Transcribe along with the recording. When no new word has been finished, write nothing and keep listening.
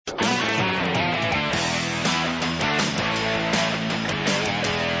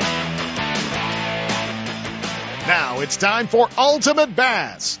it's time for Ultimate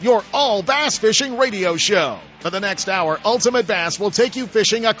Bass, your all bass fishing radio show. For the next hour, Ultimate Bass will take you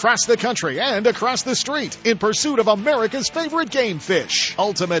fishing across the country and across the street in pursuit of America's favorite game fish.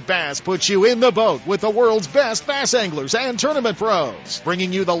 Ultimate Bass puts you in the boat with the world's best bass anglers and tournament pros,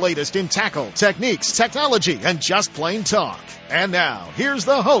 bringing you the latest in tackle, techniques, technology, and just plain talk. And now, here's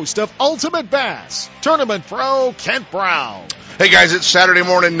the host of Ultimate Bass, Tournament Pro Kent Brown. Hey guys, it's Saturday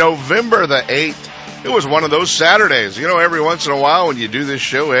morning, November the 8th. It was one of those Saturdays. You know, every once in a while when you do this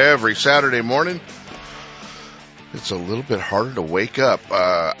show every Saturday morning, it's a little bit harder to wake up.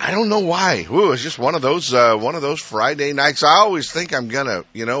 I don't know why. Ooh, it's just one of those Friday nights. I always think I'm gonna,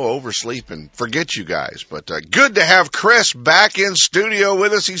 oversleep and forget you guys. But good to have Chris back in studio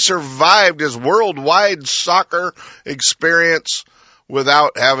with us. He survived his worldwide soccer experience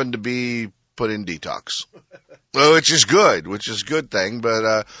without having to be put in detox. Well, which is good thing.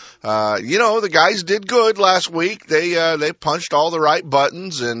 But, the guys did good last week. They punched all the right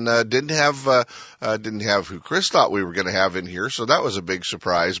buttons and, didn't have who Chris thought we were going to have in here. So that was a big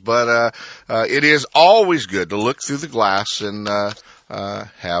surprise. But, it is always good to look through the glass and,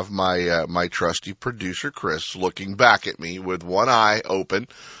 have my trusty producer Chris looking back at me with one eye open,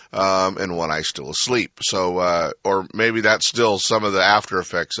 and one eye still asleep. So, or maybe that's still some of the after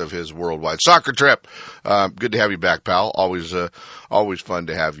effects of his worldwide soccer trip. Good to have you back, pal. Always fun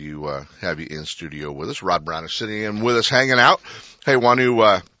to have you in studio with us. Rod Brown is sitting in with us, hanging out. Hey, want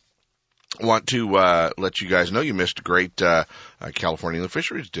to let you guys know you missed a great California Inland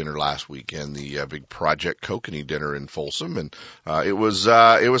Fisheries dinner last week and the big Project Kokanee dinner in Folsom, and it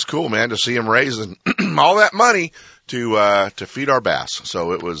was cool, man, to see him raising all that money to feed our bass.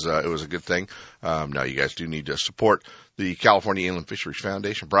 So it was a good thing. Now you guys do need to support the California Inland Fisheries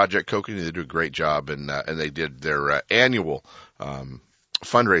Foundation, Project Kokanee. They do a great job, and they did their annual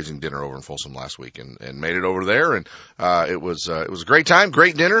fundraising dinner over in Folsom last week and made it over there. And, it was a great time,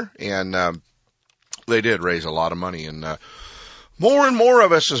 great dinner. And, they did raise a lot of money, and, more and more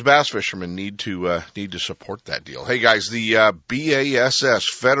of us as bass fishermen need to support that deal. Hey guys, the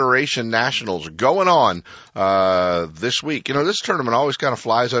BASS Federation Nationals are going on this week. You know, this tournament always kind of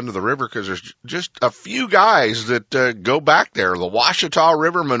flies under the river because there's just a few guys that go back there. The Ouachita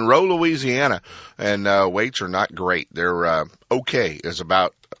River, Monroe, Louisiana, and weights are not great. They're okay is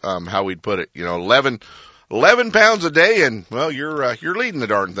about how we'd put it. 11 pounds a day, and well, you're leading the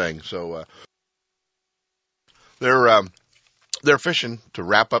darn thing. So they're fishing to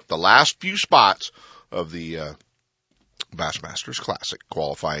wrap up the last few spots of the Bassmasters Classic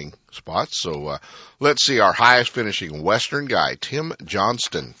qualifying spots. So let's see our highest finishing Western guy, Tim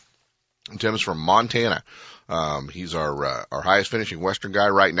Johnston. Tim's from Montana. He's our highest finishing Western guy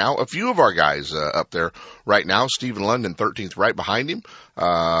right now. A few of our guys up there right now. Stephen London, 13th, right behind him.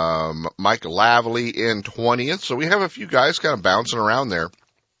 Mike Lavely in 20th. So we have a few guys kind of bouncing around there.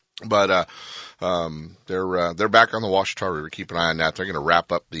 But they're back on the Ouachita River. Keep an eye on that. They're going to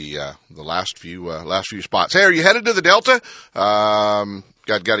wrap up the last few spots. Hey, are you headed to the Delta?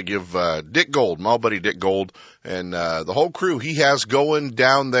 Got to give, Dick Gold, my old buddy Dick Gold, and, the whole crew he has going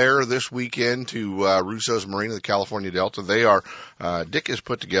down there this weekend to, Russo's Marina, the California Delta. They are, Dick has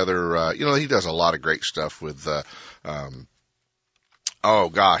put together, he does a lot of great stuff with, the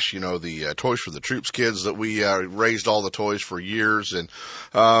Toys for the Troops kids that we raised all the toys for years. And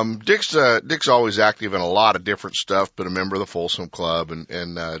Dick's always active in a lot of different stuff, but a member of the Folsom Club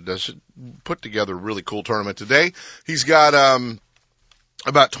and does put together a really cool tournament. Today he's got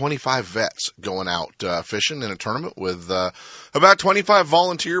about 25 vets going out fishing in a tournament with about 25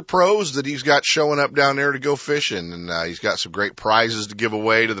 volunteer pros that he's got showing up down there to go fishing. And he's got some great prizes to give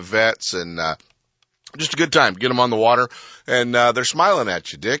away to the vets, and just a good time. Get them on the water, and they're smiling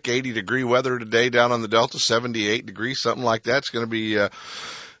at you, Dick. 80-degree weather today down on the Delta, 78 degrees, something like that. It's going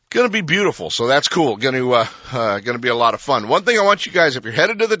to be beautiful. So that's cool. Going to be a lot of fun. One thing I want you guys, if you're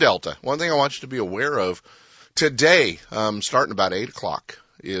headed to the Delta, one thing I want you to be aware of today, starting about 8:00,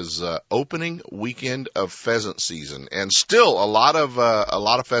 is opening weekend of pheasant season, and still a lot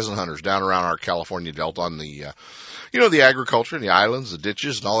of pheasant hunters down around our California Delta on the the agriculture and the islands, the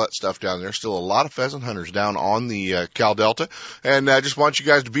ditches and all that stuff down there. Still a lot of pheasant hunters down on the Cal Delta. And I just want you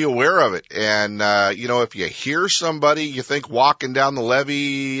guys to be aware of it. And, if you hear somebody you think walking down the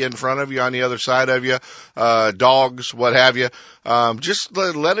levee in front of you, on the other side of you, dogs, what have you, just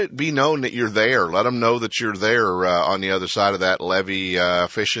let it be known that you're there. Let them know that you're there on the other side of that levee,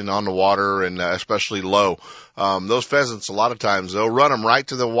 fishing on the water, and especially low. Those pheasants, a lot of times, they'll run them right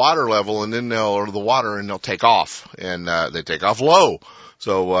to the water level, and then they'll take off, and they take off low.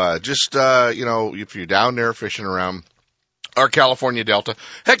 So if you're down there fishing around our California Delta,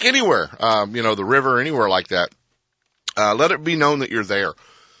 heck, anywhere, the river, anywhere like that, let it be known that you're there.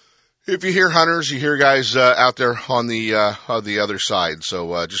 If you hear hunters, you hear guys out there on the other side.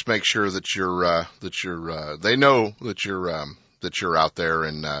 So just make sure that they know that you're out there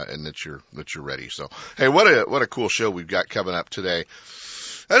and that you're ready. So hey, what a cool show we've got coming up today.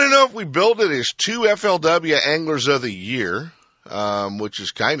 I don't know if we billed it as 2 FLW Anglers of the Year, which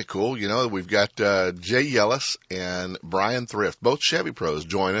is kind of cool. You know, we've got Jay Yelas and Bryan Thrift, both Chevy pros,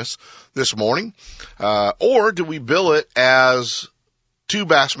 join us this morning. Or do we bill it as 2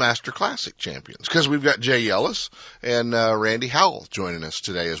 Bassmaster Classic champions? Because we've got Jay Yelas and Randy Howell joining us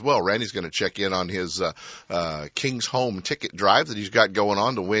today as well. Randy's going to check in on his King's Home ticket drive that he's got going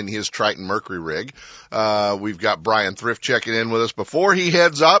on to win his Triton Mercury rig. We've got Bryan Thrift checking in with us before he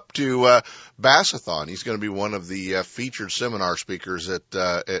heads up to Bassathon. He's going to be one of the featured seminar speakers at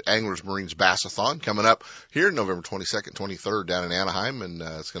Anglers Marines Bassathon coming up here November 22nd, 23rd down in Anaheim, and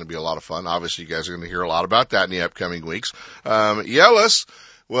it's going to be a lot of fun. Obviously, you guys are going to hear a lot about that in the upcoming weeks. Yelas,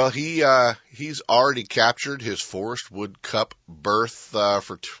 well, he's already captured his Forest Wood Cup berth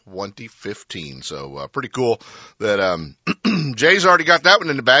for 2015, so pretty cool that Jay's already got that one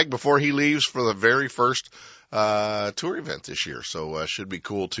in the bag before he leaves for the very first tour event this year. So should be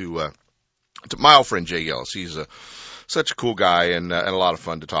cool to my old friend Jay Yelas. He's such a cool guy and a lot of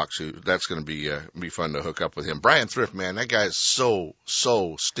fun to talk to. That's going to be fun to hook up with him. Bryan Thrift, man, that guy is so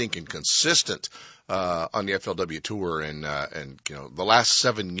stinking consistent on the FLW tour, and you know, the last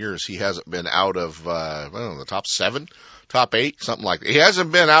 7 years he hasn't been out of I don't know, the top 7, top 8, something like that. He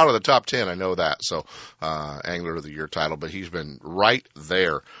hasn't been out of the top 10, I know that. So Angler of the Year title, but he's been right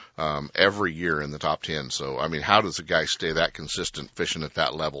there every year in the top 10. So I mean, how does a guy stay that consistent fishing at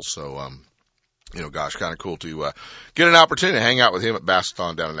that level? So you know, gosh, kind of cool to get an opportunity to hang out with him at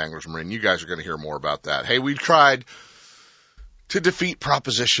Bassathon down in Anglers Marine. You guys are going to hear more about that. Hey, we tried to defeat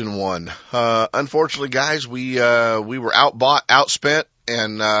Proposition 1. Unfortunately, guys, we were outbought, outspent,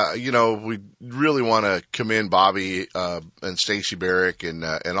 and you know, we really want to commend Bobby and Stacy Barrick and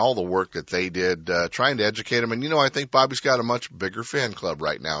all the work that they did trying to educate them. And you know, I think Bobby's got a much bigger fan club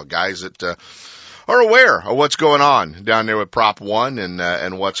right now, guys that are aware of what's going on down there with Prop 1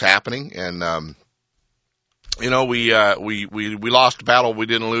 and what's happening. And you know, we lost the battle, we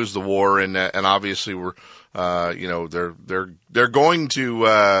didn't lose the war, and obviously we're you know, they're going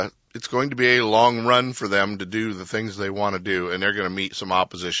to it's going to be a long run for them to do the things they want to do, and they're going to meet some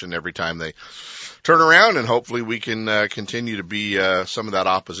opposition every time they turn around, and hopefully we can continue to be some of that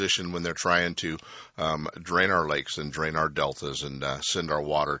opposition when they're trying to drain our lakes and drain our deltas and send our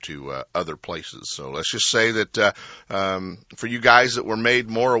water to other places. So let's just say that for you guys that were made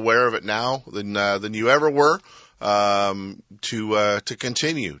more aware of it now than you ever were, to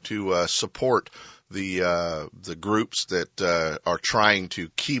continue to support the groups that are trying to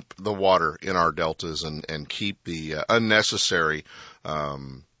keep the water in our deltas and keep the unnecessary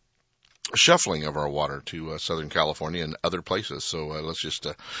shuffling of our water to Southern California and other places. So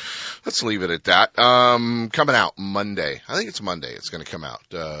let's leave it at that. Coming out Monday. I think it's Monday. It's going to come out.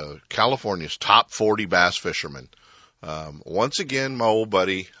 California's top 40 bass fishermen. Once again, my old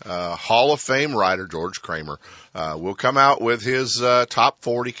buddy, Hall of Fame rider George Kramer, will come out with his top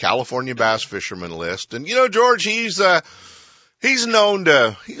 40 California bass fishermen list. And you know, George, he's known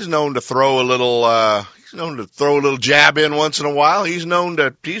to throw a little jab in once in a while. He's known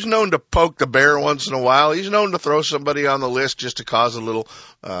to poke the bear once in a while. He's known to throw somebody on the list just to cause a little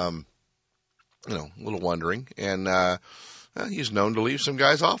little wondering. And he's known to leave some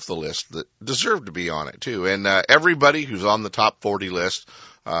guys off the list that deserve to be on it too. And everybody who's on the top 40 list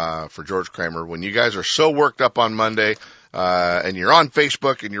for George Kramer, when you guys are so worked up on Monday and you're on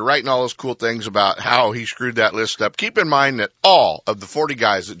Facebook and you're writing all those cool things about how he screwed that list up, keep in mind that all of the 40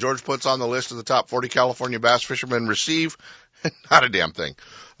 guys that George puts on the list of the top 40 California bass fishermen receive not a damn thing.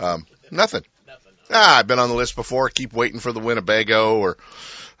 Nothing. I've been on the list before. Keep waiting for the Winnebago or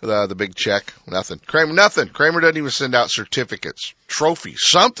the big check. Nothing. Kramer doesn't even send out certificates, trophies,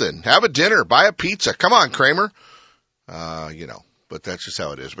 something. Have a dinner, buy a pizza. Come on, Kramer. You know, but that's just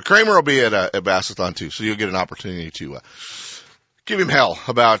how it is. But Kramer will be at Bassathon too, so you'll get an opportunity to give him hell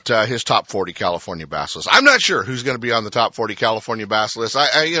about his top 40 California bass list. I'm not sure who's going to be on the top 40 California bass list.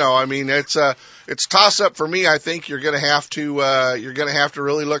 It's toss up for me. I think you're going to have to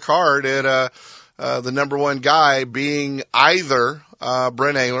really look hard at the number one guy being either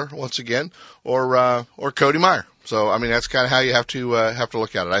Brent Ayler once again or Cody Meyer. So I mean, that's kind of how you have to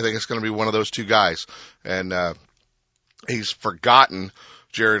look at it. I think it's going to be one of those two guys, and he's forgotten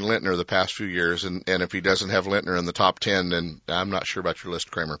Jared Lintner the past few years, and if he doesn't have Lintner in the top 10, then I'm not sure about your list,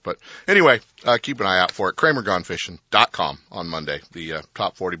 Kramer. But anyway, keep an eye out for it. KramerGoneFishing.com on Monday, the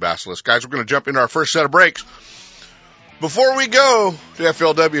top 40 bass list. Guys, we're going to jump into our first set of breaks. Before we go, the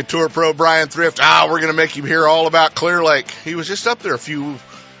FLW Tour Pro Bryan Thrift, we're going to make him hear all about Clear Lake. He was just up there a few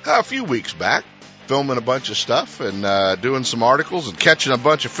weeks back, filming a bunch of stuff and doing some articles and catching a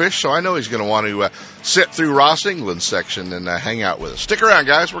bunch of fish. So I know he's going to want to sit through Ross England's section and hang out with us. Stick around,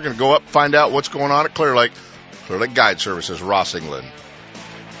 guys. We're going to go up and find out what's going on at Clear Lake. Clear Lake Guide Services, Ross England.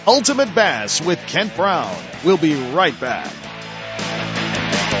 Ultimate Bass with Kent Brown. We'll be right back.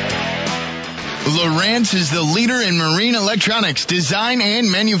 Lowrance is the leader in marine electronics design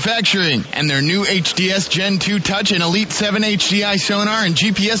and manufacturing, and their new HDS Gen 2 Touch and Elite 7 HDI sonar and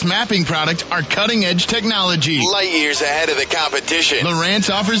GPS mapping product are cutting-edge technology. Light years ahead of the competition.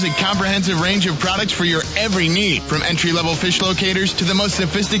 Lowrance offers a comprehensive range of products for your every need, from entry-level fish locators to the most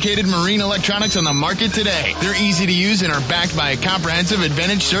sophisticated marine electronics on the market today. They're easy to use and are backed by a comprehensive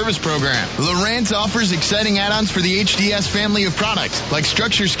Advantage service program. Lowrance offers exciting add-ons for the HDS family of products, like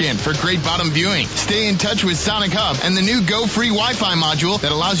Structure Scan for great bottom viewing. Stay in touch with Sonic Hub and the new Go Free Wi-Fi module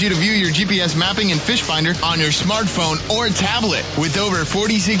that allows you to view your GPS mapping and fish finder on your smartphone or tablet. With over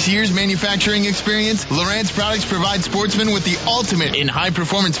 46 years manufacturing experience, Lowrance products provide sportsmen with the ultimate in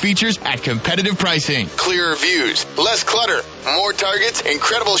high-performance features at competitive pricing. Clearer views, less clutter, more targets,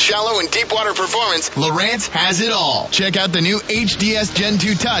 incredible shallow and deep water performance. Lowrance has it all. Check out the new HDS Gen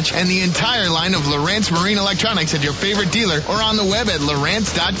 2 Touch and the entire line of Lowrance Marine Electronics at your favorite dealer or on the web at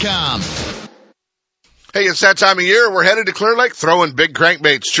lowrance.com. Hey, it's that time of year. We're headed to Clear Lake, throwing big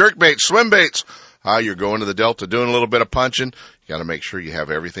crankbaits, jerkbaits, swim baits. You're going to the Delta, doing a little bit of punching. You got to make sure you have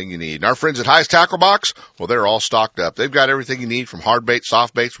everything you need. And our friends at High's Tackle Box, well, they're all stocked up. They've got everything you need, from hard baits,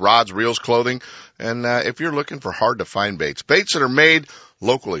 soft baits, rods, reels, clothing. And if you're looking for hard-to-find baits that are made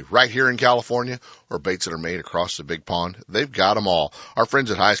locally right here in California, or baits that are made across the big pond, they've got them all. Our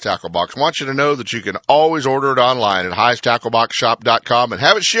friends at High's Tackle Box want you to know that you can always order it online at highstackleboxshop.com and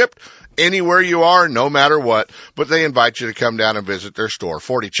have it shipped anywhere you are, no matter what. But they invite you to come down and visit their store,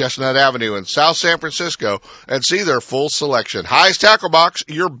 40 Chestnut Avenue in South San Francisco, and see their full selection. High's Tackle Box,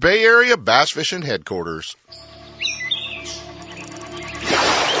 your Bay Area bass fishing headquarters.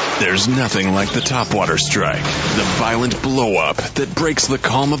 There's nothing like the topwater strike. The violent blow-up that breaks the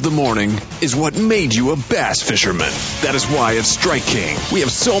calm of the morning is what made you a bass fisherman. That is why at Strike King, we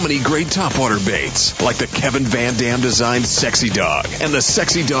have so many great topwater baits, like the Kevin Van Dam designed Sexy Dog and the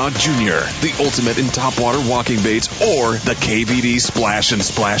Sexy Dog Jr., the ultimate in topwater walking baits, or the KVD Splash and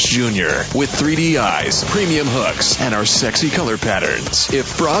Splash Jr. with 3D eyes, premium hooks, and our sexy color patterns. If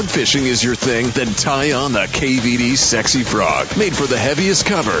frog fishing is your thing, then tie on the KVD Sexy Frog, made for the heaviest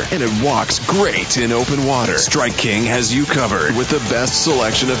cover, and it walks great in open water. Strike King has you covered with the best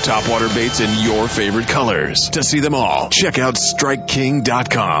selection of topwater baits in your favorite colors. To see them all, check out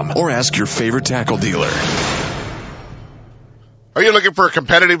StrikeKing.com or ask your favorite tackle dealer. Are you looking for a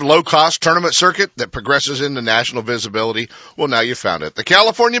competitive, low-cost tournament circuit that progresses into national visibility? Well, now you found it. The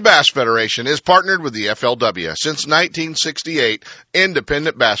California Bass Federation is partnered with the FLW. Since 1968,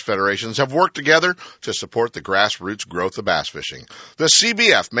 independent bass federations have worked together to support the grassroots growth of bass fishing. The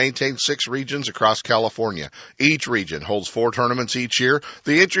CBF maintains 6 regions across California. Each region holds 4 tournaments each year.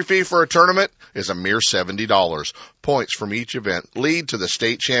 The entry fee for a tournament is a mere $70. Points from each event lead to the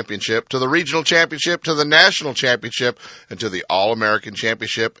state championship, to the regional championship, to the national championship, and to the All-American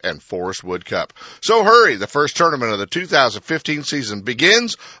Championship and Forest Wood Cup. So hurry, the first tournament of the 2015 season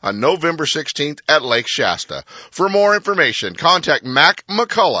begins on November 16th at Lake Shasta. For more information, contact Mac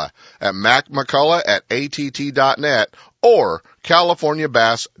McCullough at macmccullough@att.net or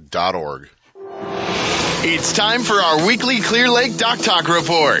californiabass.org. It's time for our weekly Clear Lake Dock Talk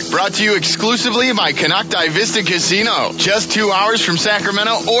Report, brought to you exclusively by Canocti Vista Casino, just 2 hours from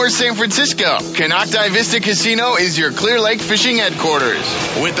Sacramento or San Francisco. Canocti Vista Casino is your Clear Lake fishing headquarters.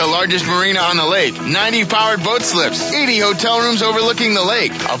 With the largest marina on the lake, 90 powered boat slips, 80 hotel rooms overlooking the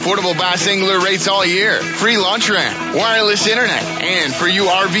lake, affordable bass angler rates all year, free launch ramp, wireless internet, and for you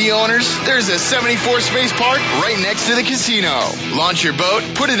RV owners, there's a 74-space park right next to the casino. Launch your boat,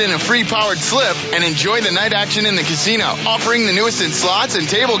 put it in a free powered slip, and enjoy the night action in the casino, offering the newest in slots and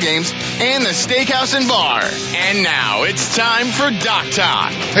table games, and the steakhouse and bar. And now it's time for Dock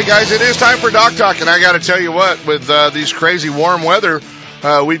Talk. Hey guys, it is time for Dock Talk, and I got to tell you what, with these crazy warm weather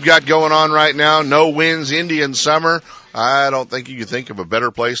we've got going on right now, no winds, Indian summer, I don't think you can think of a better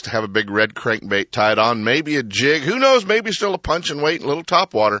place to have a big red crankbait tied on, maybe a jig, who knows, maybe still a punch and wait and a little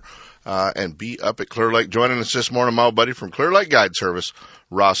topwater, and be up at Clear Lake. Joining us this morning, my old buddy from Clear Lake Guide Service,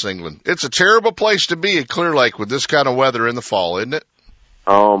 Ross England. It's a terrible place to be at Clear Lake with this kind of weather in the fall, isn't it?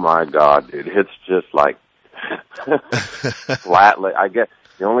 Oh my God, dude! It's just like flat. I guess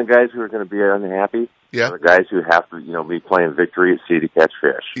The only guys who are going to be unhappy are the guys who have to, be playing victory at sea to catch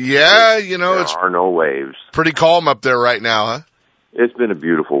fish. Yeah, there are no waves. Pretty calm up there right now, huh? It's been a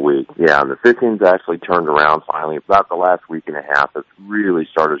beautiful week. Yeah, and the fishing's actually turned around finally. About the last week and a half, it's really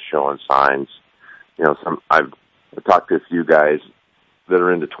started showing signs. I've talked to a few guys that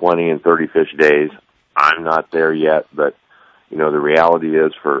are into 20 and 30 fish days. I'm not there yet, but, the reality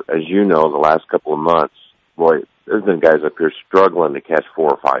is as the last couple of months, boy, there's been guys up here struggling to catch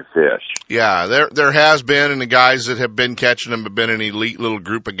 4 or 5 fish. Yeah, there has been, and the guys that have been catching them have been an elite little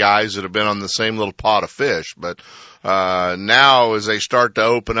group of guys that have been on the same little pot of fish. But now as they start to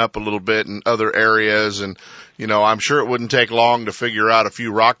open up a little bit in other areas, and, I'm sure it wouldn't take long to figure out a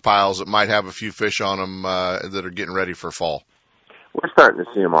few rock piles that might have a few fish on them that are getting ready for fall. We're starting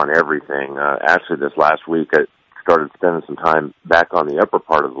to see them on everything. Actually, this last week, I started spending some time back on the upper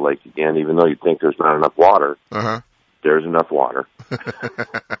part of the lake again, even though you'd think there's not enough water. Uh-huh. There's enough water.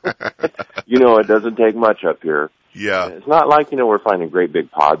 It doesn't take much up here. Yeah. It's not like, we're finding great big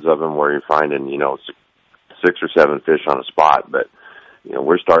pods of them where you're finding, 6 or 7 fish on a spot, but,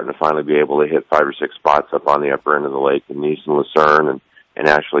 we're starting to finally be able to hit 5 or 6 spots up on the upper end of the lake in Nice and Lucerne and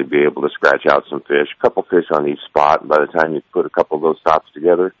actually be able to scratch out some fish, a couple fish on each spot. And by the time you put a couple of those stops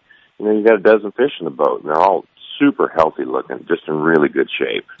together, you got a dozen fish in the boat, and they're all super healthy looking, just in really good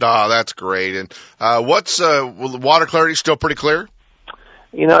shape. Oh, that's great. And the water clarity still pretty clear?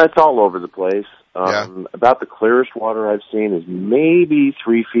 It's all over the place. Yeah. About the clearest water I've seen is maybe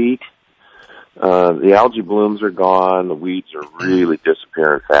 3 feet. The algae blooms are gone. The weeds are really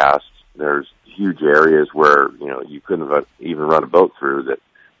disappearing fast. There's huge areas where, you couldn't have even run a boat through that.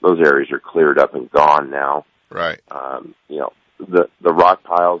 Those areas are cleared up and gone now. Right. The rock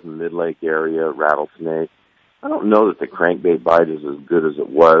piles in the mid-lake area, rattlesnake. I don't know that the crankbait bite is as good as it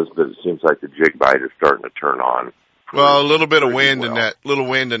was, but it seems like the jig bite is starting to turn on. Well, a little bit of wind and that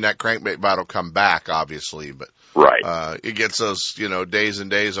crankbait bite will come back, obviously, but right. It gets those, days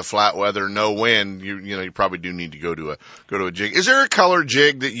and days of flat weather, no wind. You probably do need to go to a jig. Is there a color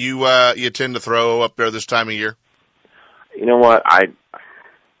jig that you tend to throw up there this time of year? You know what? I'm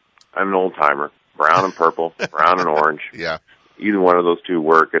an old timer. Brown and purple, brown and orange. Yeah. Either one of those two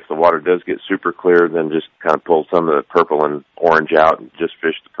work. If the water does get super clear, then just kind of pull some of the purple and orange out and just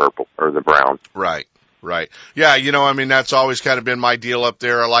fish the purple or the brown. Right. Yeah, that's always kind of been my deal up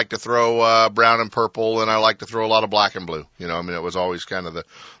there. I like to throw brown and purple, and I like to throw a lot of black and blue. It was always kind of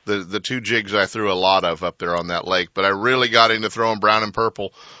the two jigs I threw a lot of up there on that lake. But I really got into throwing brown and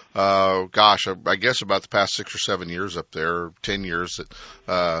purple. I guess about the past 6 or 7 years up there, 10 years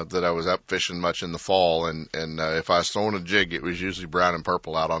that I was up fishing much in the fall, and if I was throwing a jig, it was usually brown and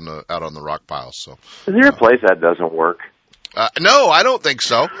purple out on the rock piles. So, is there a place that doesn't work? No, I don't think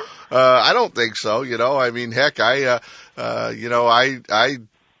so. Heck, I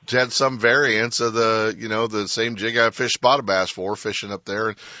had some variance of the same jig I fished spotted bass for fishing up there.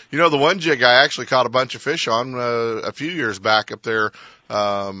 And, the one jig I actually caught a bunch of fish on, a few years back up there,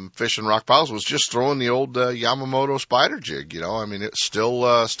 fishing rock piles was just throwing the old, Yamamoto spider jig, it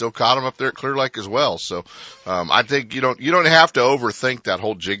still caught them up there at Clear Lake as well. So, I think you don't have to overthink that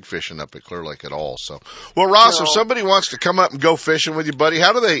whole jig fishing up at Clear Lake at all. So, well, Ross, if somebody wants to come up and go fishing with you, buddy,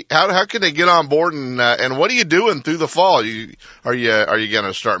 how can they get on board and what are you doing through the fall? Are you going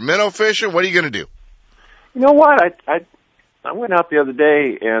to start minnow fishing? What are you going to do? You know what? I went out the other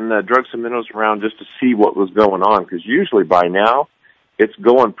day and drug some minnows around just to see what was going on, because usually by now it's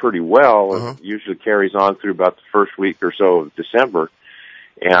going pretty well, and it usually carries on through about the first week or so of December.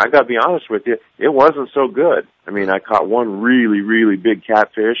 And I got to be honest with you, it wasn't so good. I caught one really, really big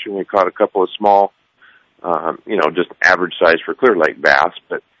catfish, and we caught a couple of small, just average size for Clear Lake bass,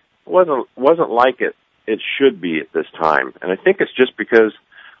 but it wasn't like it should be at this time. And I think it's just because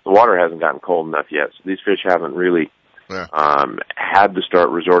the water hasn't gotten cold enough yet, so these fish haven't really had to start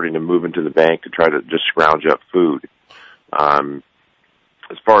resorting to moving to the bank to try to just scrounge up food.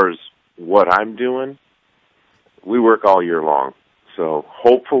 As far as what I'm doing, we work all year long. So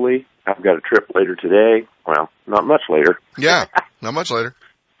hopefully I've got a trip later today. Well, not much later. Yeah, not much later.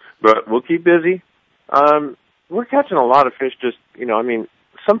 But we'll keep busy. We're catching a lot of fish just,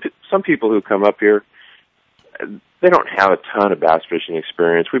 some people who come up here, they don't have a ton of bass fishing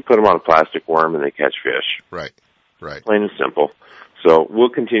experience. We put them on a plastic worm and they catch fish. Right. Plain and simple. So we'll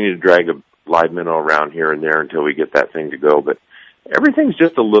continue to drag a live minnow around here and there until we get that thing to go. But everything's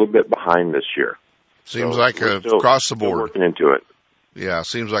just a little bit behind this year. Seems like across the board. Working into it. Yeah,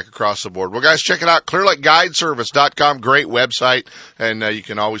 seems like across the board. Well, guys, check it out. ClearLakeGuideService.com. Great website. And you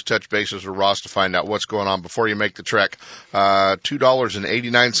can always touch bases with Ross to find out what's going on before you make the trek.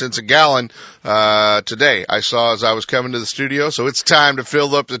 $2.89 a gallon today. I saw as I was coming to the studio. So it's time to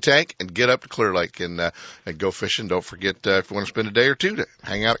fill up the tank and get up to Clear Lake and go fishing. Don't forget, if you want to spend a day or two, to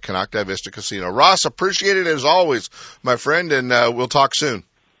hang out at Canocti Vista Casino. Ross, appreciate it as always, my friend, and we'll talk soon.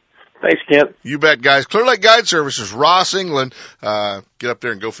 Thanks, Kent. You bet, guys. Clear Lake Guide Services, Ross England. Get up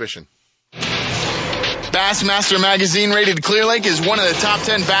there and go fishing. Bassmaster Magazine rated Clear Lake as one of the top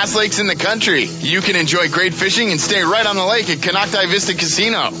 10 bass lakes in the country. You can enjoy great fishing and stay right on the lake at Canocti Vista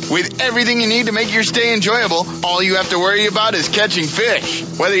Casino. With everything you need to make your stay enjoyable, all you have to worry about is catching fish.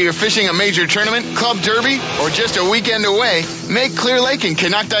 Whether you're fishing a major tournament, club derby, or just a weekend away, make Clear Lake and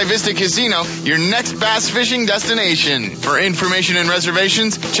Canocti Vista Casino your next bass fishing destination. For information and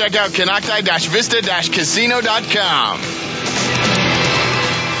reservations, check out canocti-vista-casino.com.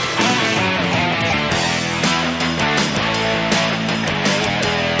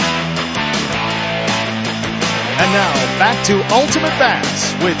 And now, back to Ultimate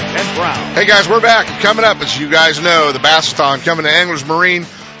Bass with Kent Brown. Hey, guys, we're back. Coming up, as you guys know, the Bassathon coming to Anglers Marine,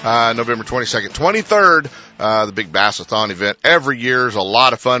 November 22nd, 23rd. The big Bassathon event every year is a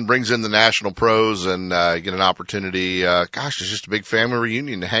lot of fun, brings in the national pros, and get an opportunity. It's just a big family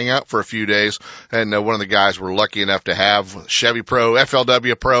reunion to hang out for a few days. And one of the guys we're lucky enough to have, Chevy Pro,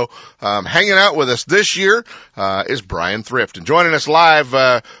 FLW Pro, hanging out with us this year is Bryan Thrift. And joining us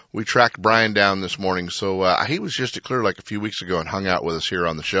live, we tracked Bryan down this morning. So he was just at Clear Lake a few weeks ago and hung out with us here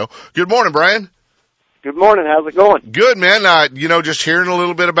on the show. Good morning, Bryan. Good morning. How's it going? Good, man. Just hearing a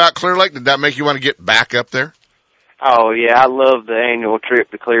little bit about Clear Lake, did that make you want to get back up there? Oh, yeah. I love the annual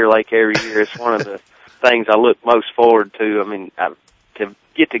trip to Clear Lake every year. It's one of the things I look most forward to. I mean, to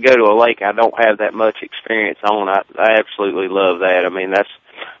get to go to a lake I don't have that much experience on, I absolutely love that. I mean, that's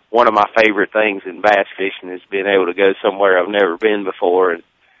one of my favorite things in bass fishing is being able to go somewhere I've never been before, and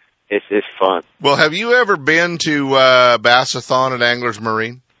it's fun. Well, have you ever been to Bassathon at Anglers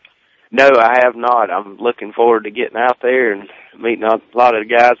Marine? No, I have not. I'm looking forward to getting out there and meeting a lot of the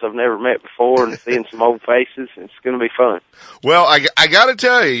guys I've never met before and seeing some old faces. It's going to be fun. Well, I got to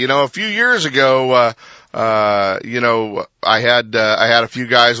tell you, a few years ago, I had a few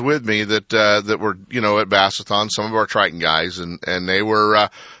guys with me that were, at Bassathon, some of our Triton guys, and they were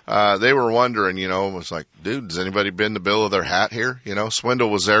wondering, it was like, dude, has anybody been to bill of their hat here? Swindle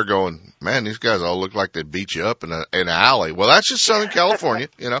was there going, man, these guys all look like they beat you up in an alley. Well, that's just Southern California,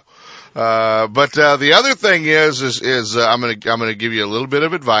 But the other thing is I'm gonna give you a little bit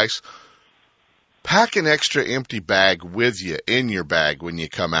of advice. Pack an extra empty bag with you in your bag when you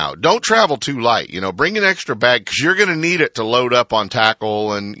come out. Don't travel too light. Bring an extra bag because you're going to need it to load up on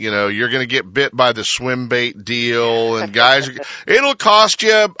tackle, and you're going to get bit by the swim bait deal. And guys, it'll cost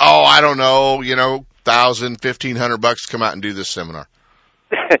you, I don't know, $1,000, $1,500 to come out and do this seminar.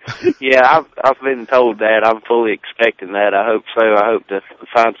 Yeah, I've been told that. I'm fully expecting that. I hope so. I hope to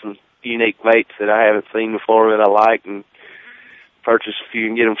find some unique baits that I haven't seen before that I like and purchase a few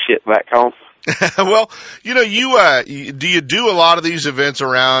and get them shipped back home. Well, do you do a lot of these events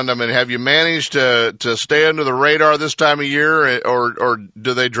around? I mean, have you managed to stay under the radar this time of year, or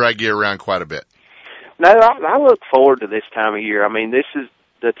do they drag you around quite a bit? No, I look forward to this time of year. I mean, this is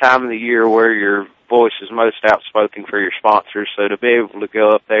the time of the year where your voice is most outspoken for your sponsors. So to be able to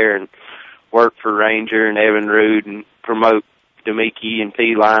go up there and work for Ranger and Evan Rood and promote Demiki and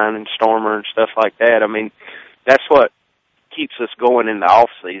P-Line and Stormer and stuff like that, I mean, that's what keeps us going in the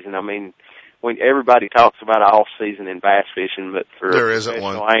off season. I mean, when everybody talks about off season in bass fishing, but for there a isn't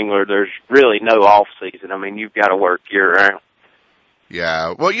professional one. angler, there's really no off season. I mean, you've got to work year round.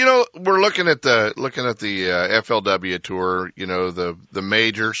 Yeah. Well, we're looking at the FLW tour, the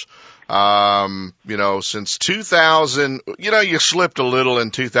majors. Since 2000, you slipped a little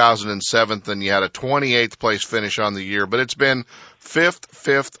in 2007 and you had a 28th place finish on the year, but it's been 5th,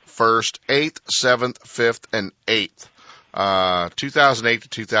 1st, 8th, 7th, 5th, and 8th. 2008 to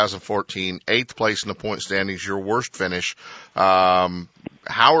 2014, 8th place in the point standings, your worst finish. How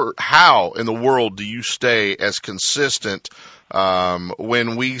in the world do you stay as consistent,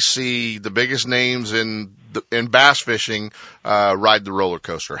 when we see the biggest names in bass fishing, ride the roller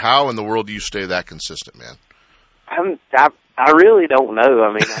coaster? How in the world do you stay that consistent, man? I really don't know.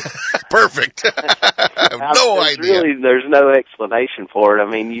 I mean, perfect. I have no idea. There's no explanation for it.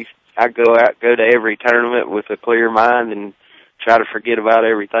 I mean, I go to every tournament with a clear mind and try to forget about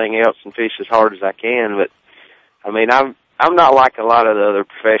everything else and fish as hard as I can. But I mean, I'm I'm not like a lot of the other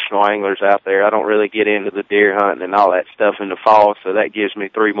professional anglers out there. I don't really get into the deer hunting and all that stuff in the fall, so that gives me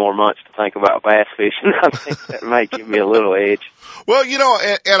 3 more months to think about bass fishing. I think that might give me a little edge. Well,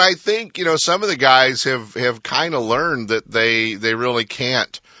 and I think, some of the guys have kind of learned that they really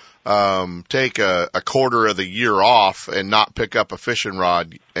can't take a quarter of the year off and not pick up a fishing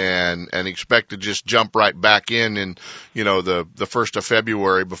rod and expect to just jump right back in, the 1st of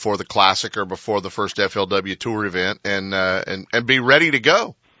February before the Classic or before the first FLW Tour event and be ready to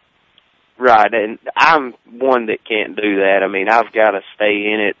go. Right, and I'm one that can't do that. I mean, I've got to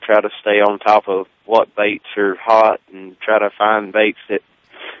stay in it, try to stay on top of what baits are hot and try to find baits that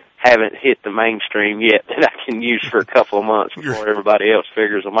haven't hit the mainstream yet that I can use for a couple of months before everybody else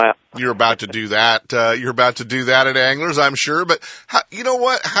figures them out. You're about to do that. You're about to do that at Anglers, I'm sure. But you know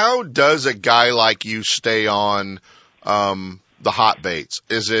what? How does a guy like you stay on the hot baits?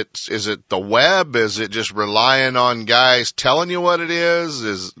 Is it the web? Is it just relying on guys telling you what it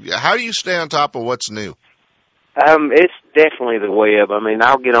is? How do you stay on top of what's new? It's definitely the web. I mean,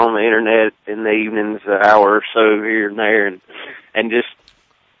 I'll get on the internet in the evenings, an hour or so here and there, and just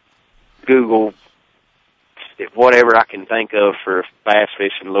Google whatever I can think of for bass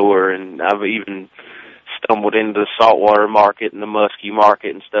fishing lure, and I've even stumbled into the saltwater market and the muskie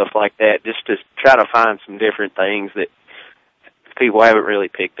market and stuff like that, just to try to find some different things that people haven't really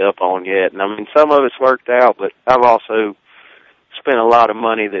picked up on yet. And I mean, some of it's worked out, but I've also spent a lot of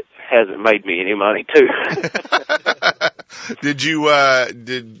money that hasn't made me any money too. Did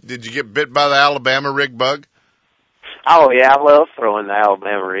you get bit by the Alabama rig bug? Oh yeah, I love throwing the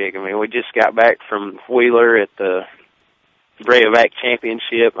Alabama rig. I mean, we just got back from Wheeler at the Rayovac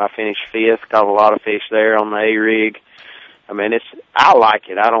Championship. I finished 5th, caught a lot of fish there on the A rig. I mean, I like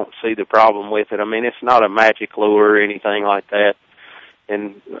it. I don't see the problem with it. I mean, it's not a magic lure or anything like that.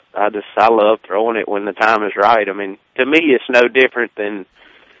 And I love throwing it when the time is right. I mean, to me, it's no different than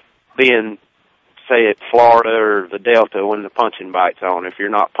being, say, at Florida or the Delta when the punching bite's on. If you're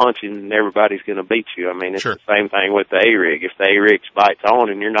not punching, everybody's going to beat you. I mean, it's Sure. The same thing with the A-rig. If the A-rig's bite's on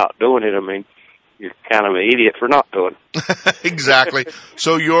and you're not doing it, I mean, you're kind of an idiot for not doing it. Exactly.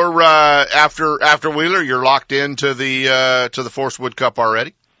 So you're after Wheeler, you're locked into the Forest Wood Cup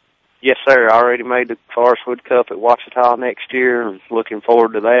already? Yes, sir. I already made the Forest Wood Cup at Ouachita next year. I'm looking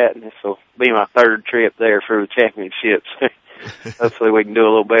forward to that, and this will be my 3rd trip there for the championships. Hopefully we can do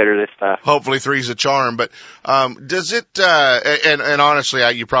a little better this time. Hopefully 3's a charm, but does it and honestly,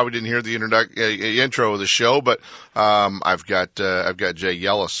 you probably didn't hear the intro of the show, but I've got Jay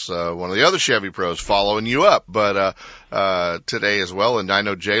Yelas, one of the other Chevy pros, following you up, but today as well, and I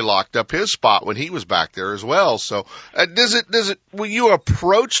know Jay locked up his spot when he was back there as well. So will you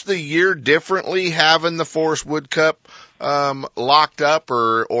approach the year differently having the Forest Wood Cup locked up,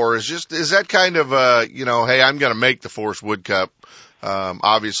 or is that kind of hey, I'm going to make the Forest Wood Cup,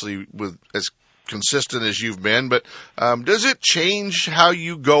 obviously with as consistent as you've been, but does it change how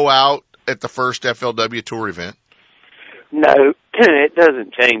you go out at the first FLW Tour event? No, it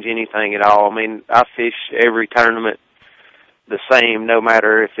doesn't change anything at all. I mean, I fish every tournament the same, no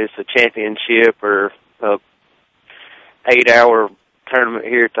matter if it's a championship or a 8-hour tournament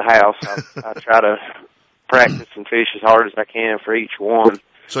here at the house. I try to practice and fish as hard as I can for each one.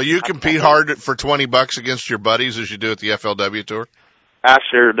 So you compete hard for $20 against your buddies as you do at the FLW Tour? I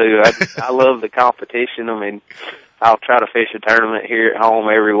sure do. I love the competition. I mean, I'll try to fish a tournament here at home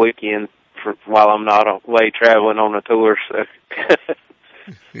every weekend while I'm not away traveling on a tour. So.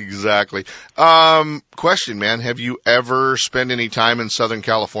 Exactly. Question, man, have you ever spent any time in Southern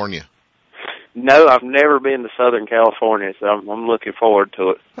California? No, I've never been to Southern California, so I'm looking forward to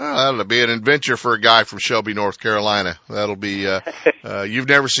it. Well, that'll be an adventure for a guy from Shelby, North Carolina. That'll be, you've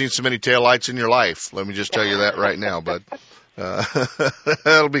never seen so many taillights in your life. Let me just tell you that right now, bud.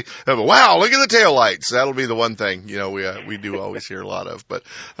 That'll be, wow, look at the taillights. That'll be the one thing, we do always hear a lot of, but,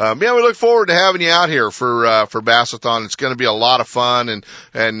 yeah, we look forward to having you out here for Bassathon. It's going to be a lot of fun.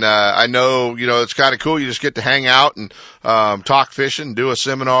 And I know, it's kind of cool. You just get to hang out and, talk fishing, do a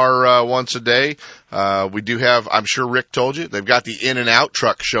seminar, once a day. We do have, I'm sure Rick told you, they've got the in and out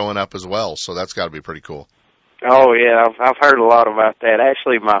truck showing up as well. So that's got to be pretty cool. Oh yeah. I've heard a lot about that.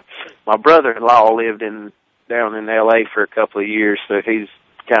 Actually, my brother-in-law lived down in LA for a couple of years, so he's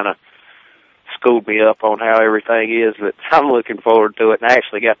kind of schooled me up on how everything is, but I'm looking forward to it. And I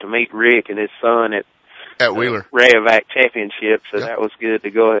actually got to meet Rick and his son at Wheeler Rayovac Championship, so that was good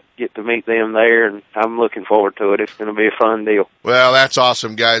to get to meet them there, and I'm looking forward to it. It's going to be a fun deal. Well, that's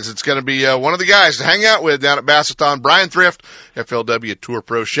awesome, guys. It's going to be one of the guys to hang out with down at Bassathon, Bryan Thrift, FLW Tour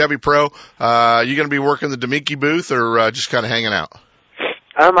Pro, Chevy Pro. You going to be working the Demiki booth or just kind of hanging out?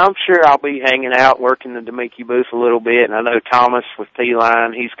 I'm sure I'll be hanging out, working the Demeke booth a little bit, and I know Thomas with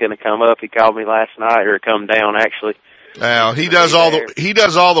T-Line, he's going to come up. He called me last night, or come down, actually. Well, he does all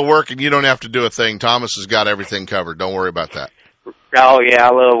the work, and you don't have to do a thing. Thomas has got everything covered. Don't worry about that. Oh, yeah,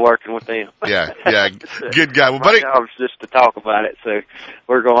 I love working with them. Yeah, good guy. Well, my buddy, job's just to talk about it, so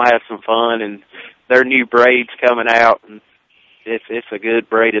we're going to have some fun, and their new braids coming out, and it's a good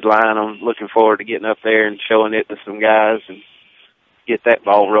braided line. I'm looking forward to getting up there and showing it to some guys and get that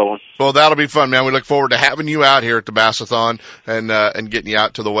ball rolling. Well, that'll be fun, man. We look forward to having you out here at the Bassathon and getting you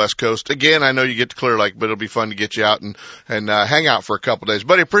out to the West Coast. Again, I know you get to Clear Lake, but it'll be fun to get you out and hang out for a couple days.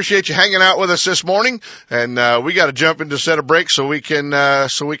 Buddy, appreciate you hanging out with us this morning, and we got to jump into a set of breaks so we can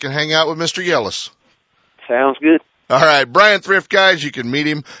hang out with Mr. Yelas. Sounds good. All right, Bryan Thrift, guys, you can meet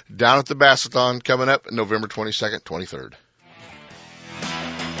him down at the Bassathon coming up November 22nd, 23rd.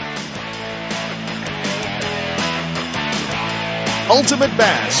 Ultimate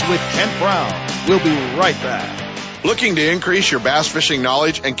Bass with Kent Brown. We'll be right back. Looking to increase your bass fishing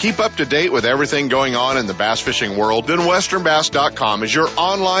knowledge and keep up to date with everything going on in the bass fishing world? Then westernbass.com is your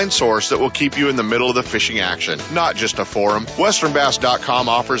online source that will keep you in the middle of the fishing action, not just a forum. Westernbass.com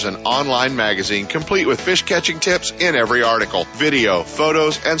offers an online magazine complete with fish catching tips in every article, video,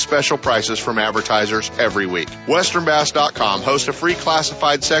 photos, and special prices from advertisers every week. Westernbass.com hosts a free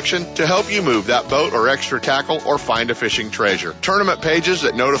classified section to help you move that boat or extra tackle or find a fishing treasure. Tournament pages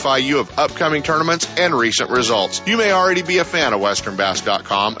that notify you of upcoming tournaments and recent results. You may already be a fan of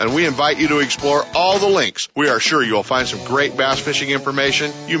westernbass.com, and we invite you to explore all the links. We are sure you'll find some great bass fishing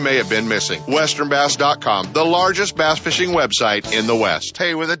information you may have been missing. westernbass.com, the largest bass fishing website in the West.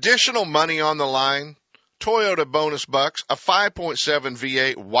 Hey, with additional money on the line, Toyota bonus bucks, a 5.7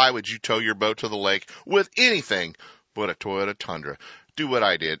 V8, why would you tow your boat to the lake with anything but a Toyota Tundra? Do what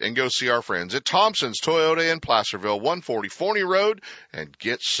I did and go see our friends at Thompson's Toyota in Placerville, 140 Forney Road, and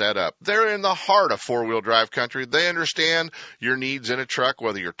get set up. They're in the heart of four-wheel drive country. They understand your needs in a truck,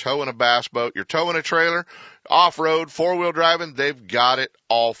 whether you're towing a bass boat, you're towing a trailer, off-road, four-wheel driving, they've got it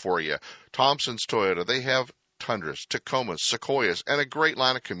all for you. Thompson's Toyota, they have Tundras, Tacomas, Sequoias, and a great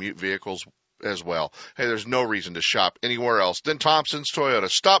line of commute vehicles as well. Hey, there's no reason to shop anywhere else than Thompson's Toyota.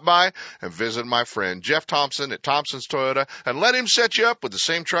 Stop by and visit my friend Jeff Thompson at Thompson's Toyota and let him set you up with the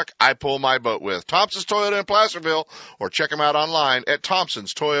same truck I pull my boat with. Thompson's Toyota in Placerville, or check him out online at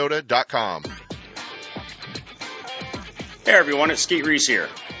thompsonstoyota.com. Hey everyone, it's Skeet Reese here.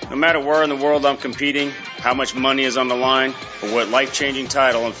 No matter where in the world I'm competing, how much money is on the line, or what life-changing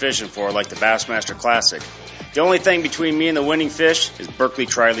title I'm fishing for, like the Bassmaster Classic, the only thing between me and the winning fish is Berkley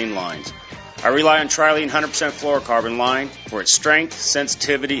Trilene lines. I rely on Trilene 100% fluorocarbon line for its strength,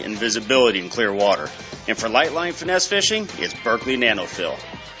 sensitivity, and visibility in clear water. And for light line finesse fishing, it's Berkley Nanofill.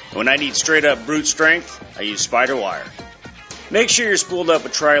 When I need straight-up brute strength, I use Spider Wire. Make sure you're spooled up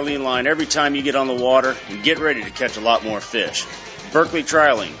with Trilene line every time you get on the water and get ready to catch a lot more fish. Berkley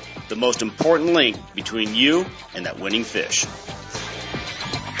Trilene, the most important link between you and that winning fish.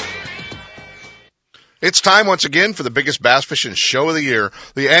 It's time once again for the biggest bass fishing show of the year,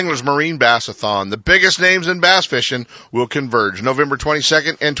 the Anglers Marine Bassathon. The biggest names in bass fishing will converge November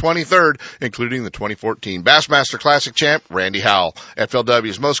 22nd and 23rd, including the 2014 Bassmaster Classic champ, Randy Howell,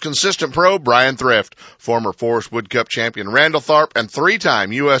 FLW's most consistent pro, Bryan Thrift, former Forrest Wood Cup champion, Randall Tharp, and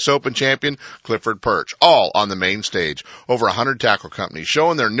three-time U.S. Open champion, Clifford Perch, all on the main stage. Over 100 tackle companies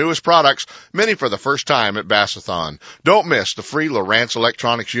showing their newest products, many for the first time at Bassathon. Don't miss the free Lowrance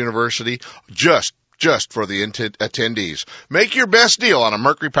Electronics University, just for the attendees. Make your best deal on a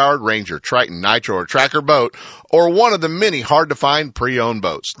Mercury-powered Ranger, Triton, Nitro, or Tracker boat, or one of the many hard-to-find pre-owned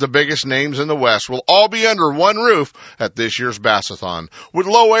boats. The biggest names in the West will all be under one roof at this year's Bassathon. With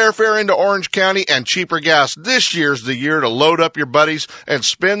low airfare into Orange County and cheaper gas, this year's the year to load up your buddies and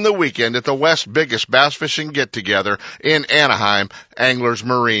spend the weekend at the West's biggest bass fishing get-together in Anaheim, Anglers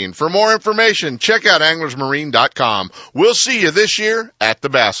Marine. For more information, check out anglersmarine.com. We'll see you this year at the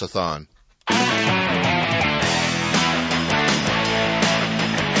Bassathon.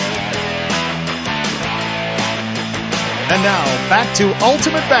 And now, back to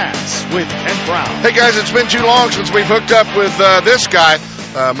Ultimate Bass with Kent Brown. Hey guys, it's been too long since we've hooked up with this guy,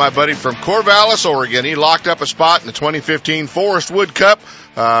 my buddy from Corvallis, Oregon. He locked up a spot in the 2015 Forrest Wood Cup.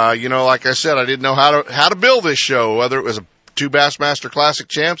 Like I said, I didn't know how to build this show, whether it was two Bassmaster Classic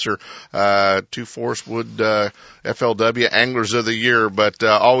champs or two Forrest Wood FLW Anglers of the Year, but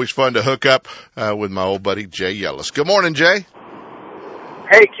always fun to hook up with my old buddy Jay Yelas. Good morning, Jay.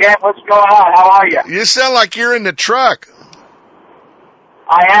 Hey, Kent, what's going on? How are you? You sound like you're in the truck.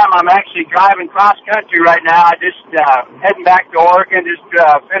 I am. I'm actually driving cross country right now. I just heading back to Oregon. Just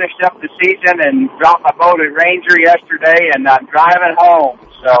finished up the season and dropped my boat at Ranger yesterday, and I'm driving home.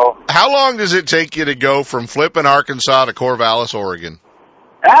 So, how long does it take you to go from Flippin, Arkansas to Corvallis, Oregon?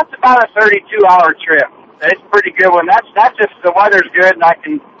 that's about a 32-hour trip. It's a pretty good one. That's if the weather's good and I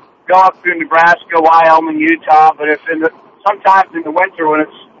can go up through Nebraska, Wyoming, Utah. But if sometimes in the winter when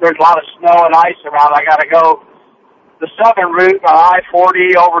there's a lot of snow and ice around, I got to go the southern route on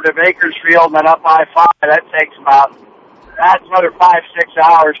I-40 over to Bakersfield and then up I-5. That takes that's another 5-6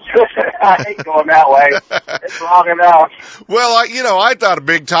 hours. I hate going that way. It's long enough. Well, I thought a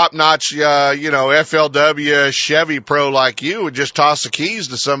big top-notch, FLW Chevy pro like you would just toss the keys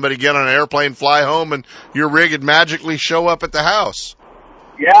to somebody, get on an airplane, fly home, and your rig would magically show up at the house.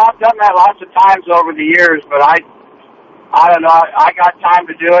 Yeah, I've done that lots of times over the years, but I don't know. I got time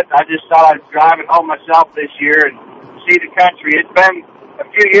to do it. I just thought I'd drive it home myself this year and see the country. It's been a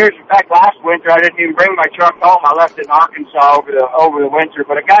few years. In fact, last winter I didn't even bring my truck home. I left it in Arkansas over the winter.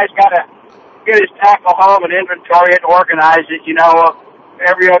 But a guy's got to get his tackle home and inventory it and organize it,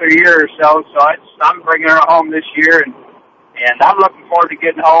 every other year or so. So I'm bringing her home this year, and I'm looking forward to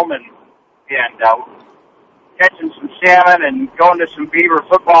getting home and catching some salmon and going to some Beaver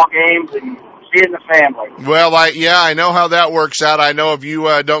football games and seeing the family. Well, I know how that works out. I know if you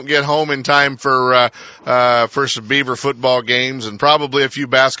don't get home in time for some Beaver football games and probably a few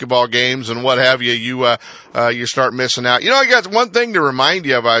basketball games and what have you, you start missing out. I got one thing to remind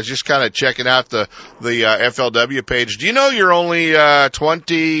you of. I was just kind of checking out the FLW page. Do you know you're only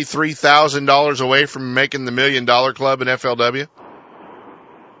 $23,000 away from making the $1 Million Club in FLW?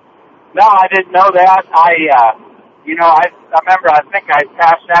 No, I didn't know that. I remember, I think I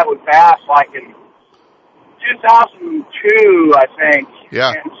passed that with Bass like in 2002, I think.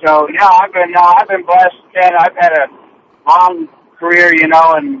 Yeah. And so, I've been blessed, Ken. I've had a long career, and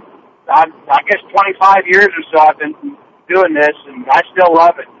I guess 25 years or so I've been doing this, and I still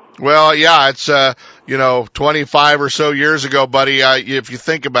love it. Well, yeah, it's 25 or so years ago, buddy. If you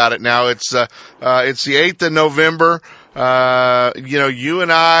think about it now, it's the 8th of November. You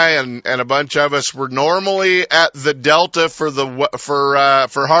and I and a bunch of us were normally at the Delta for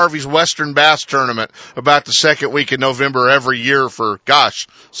Harvey's Western Bass Tournament about the second week in November every year for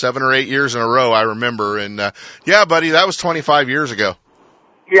 7 or 8 years in a row, I remember. And buddy, that was 25 years ago.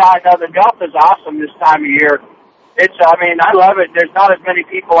 Yeah, I know the Delta's awesome this time of year. I love it. There's not as many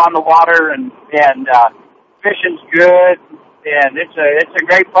people on the water, and fishing's good, and it's a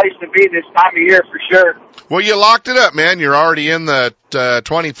great place to be this time of year for sure. Well, you locked it up, man. You're already in the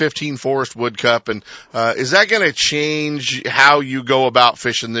 2015 Forest Wood Cup, and is that going to change how you go about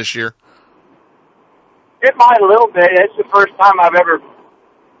fishing this year? It might a little bit. It's the first time I've ever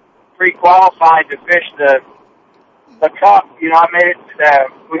pre-qualified to fish the Cup. I made it.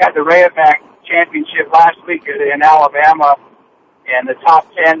 We had the Rayovac Championship last week in Alabama, and the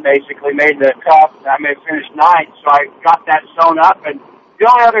top 10 basically made the Cup. I may have finished 9th, so I got that sewn up. And the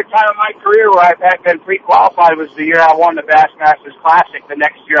only other time in my career where I've been pre-qualified was the year I won the Bassmasters Classic. The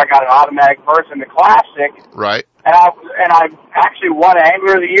next year I got an automatic berth in the Classic. Right. And I actually won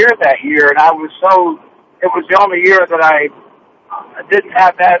Angler of the Year that year, and it was the only year that I didn't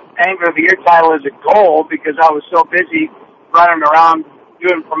have that Angler of the Year title as a goal because I was so busy running around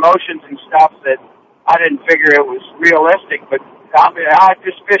doing promotions and stuff that I didn't figure it was realistic. But I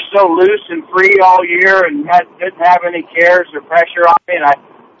just fished so loose and free all year and didn't have any cares or pressure on me, and I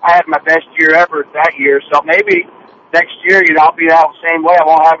had my best year ever that year. So maybe next year, I'll be that same way. I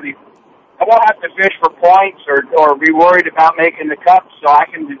won't have to fish for points or be worried about making the Cup. So I'll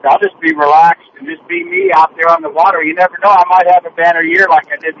just be relaxed and just be me out there on the water. You never know. I might have a banner year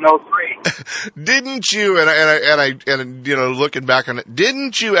like I did in 03. Didn't you? And looking back on it,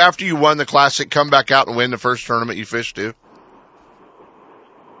 didn't you after you won the Classic come back out and win the first tournament you fished too?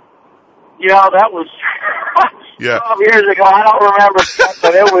 That was 12 years ago. I don't remember that,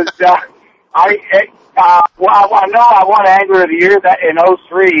 but it was. I know I won Angler of the Year that in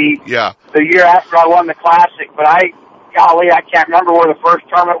 03. Yeah. The year after I won the Classic, but I can't remember where the first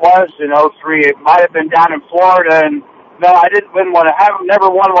tournament was in 03. It might have been down in Florida, and no, I didn't win one. I haven't never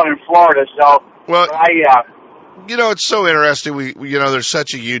won one in Florida, so. Well, it's so interesting. We there's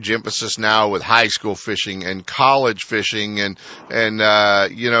such a huge emphasis now with high school fishing and college fishing, and now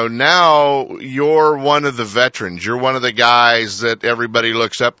you're one of the veterans. You're one of the guys that everybody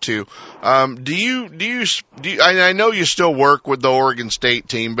looks up to. Do you? I know you still work with the Oregon State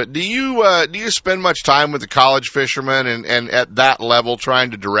team, but do you spend much time with the college fishermen and at that level trying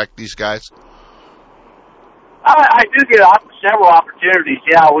to direct these guys? I do get several opportunities.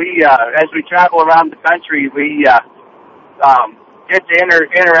 Yeah, we as we travel around the country, we get to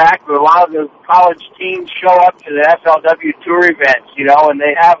interact with a lot of the college teams show up to the FLW tour events, you know, and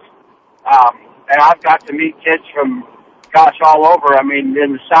they have, and I've got to meet kids from, gosh, all over. I mean,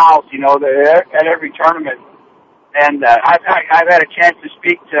 in the South, you know, they're at every tournament. And I've had a chance to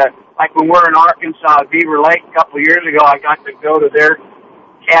speak to, like when we're in Arkansas, Beaver Lake a couple of years ago, I got to go to their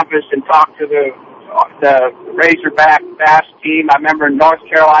campus and talk to the Razorback bass team. I remember in North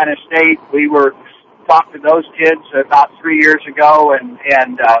Carolina State, we were talking to those kids about 3 years ago, and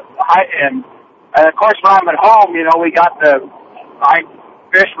of course when I'm at home, you know, I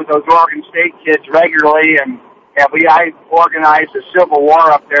fish with those Oregon State kids regularly, and I organize a Civil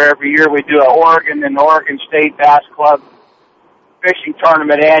War up there every year. We do an Oregon and Oregon State Bass Club fishing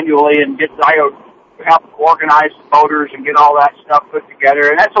tournament annually, and I help organize the boaters and get all that stuff put together.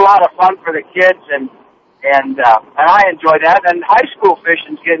 And that's a lot of fun for the kids, and I enjoy that. And high school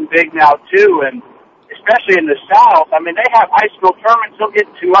fishing's getting big now too, and especially in the South. I mean, they have high school tournaments. They'll get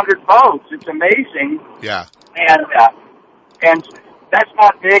 200 boats. It's amazing. Yeah. And that's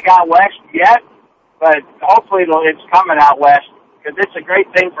not big out west yet, but hopefully it's coming out west, because it's a great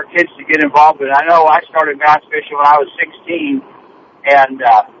thing for kids to get involved in. I know I started bass fishing when I was 16, and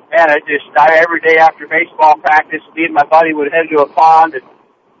every day after baseball practice, me and my buddy would head to a pond and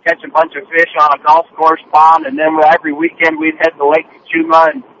catch a bunch of fish on a golf course pond, and then every weekend we'd head to Lake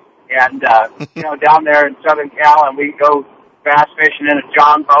Kachuma and you know, down there in Southern Cal, and we'd go bass fishing in a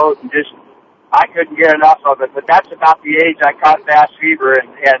John boat, and I couldn't get enough of it. But that's about the age I caught bass fever, and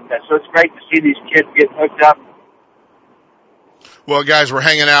so it's great to see these kids get hooked up. Well, guys, we're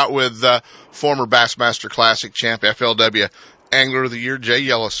hanging out with former Bassmaster Classic champ, FLW Angler of the Year, Jay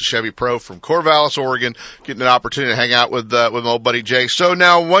Yelas, a Chevy Pro from Corvallis, Oregon, getting an opportunity to hang out with my old buddy Jay. So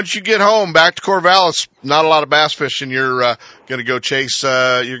now, once you get home back to Corvallis, not a lot of bass fishing. You're going to go chase.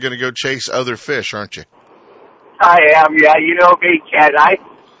 You're going to go chase other fish, aren't you? I am. Yeah, you know me, Ken. I've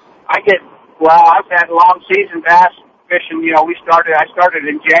had long season bass fishing. You know, I started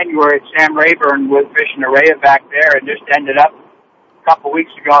in January at Sam Rayburn with fishing arraya back there, and just ended up a couple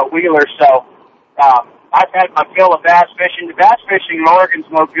weeks ago at Wheeler. So I've had my fill of bass fishing. The bass fishing in Oregon's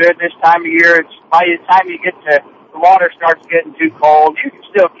no good this time of year. It's by the time you get to the water starts getting too cold. You can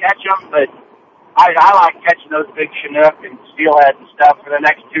still catch them, but I like catching those big Chinook and steelhead and stuff for the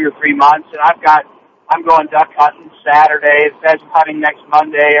next 2 or 3 months. And I'm going duck hunting Saturday, pheasant hunting next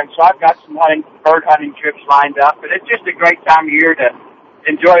Monday, and so I've got some bird hunting trips lined up. But it's just a great time of year to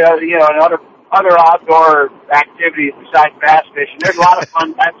enjoy, you know, other outdoor activities besides bass fishing. There's a lot of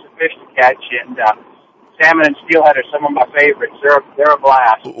fun types of fish to catch, and salmon and steelhead are some of my favorites. They're a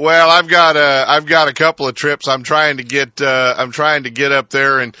blast. Well, I've got a couple of trips. I'm trying to get up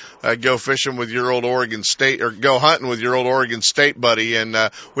there and go fishing with your old Oregon State, or go hunting with your old Oregon State buddy, and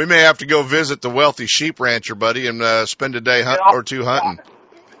we may have to go visit the wealthy sheep rancher buddy and spend a day or two hunting.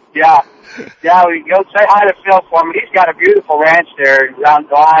 Yeah, we go say hi to Phil for me. He's got a beautiful ranch there around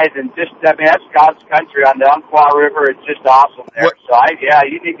Blythe, and that's God's country on the Umpqua River. It's just awesome there. What? So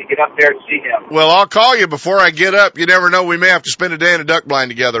you need to get up there and see him. Well, I'll call you before I get up. You never know, we may have to spend a day in a duck blind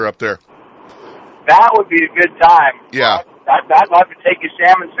together up there. That would be a good time. Yeah. I'd love to take you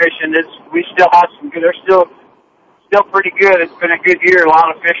salmon fishing. We still have some good. They're still pretty good. It's been a good year. A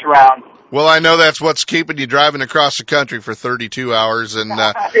lot of fish around. Well, I know that's what's keeping you driving across the country for 32 hours. And,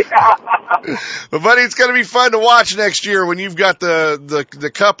 but buddy, it's going to be fun to watch next year when you've got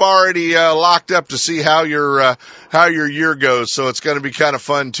the cup already, locked up to see how your year goes. So it's going to be kind of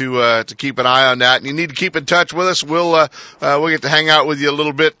fun to keep an eye on that. And you need to keep in touch with us. We'll get to hang out with you a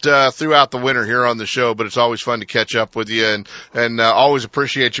little bit, throughout the winter here on the show, but it's always fun to catch up with you, and always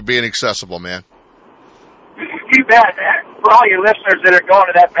appreciate you being accessible, man. You bet. For all your listeners that are going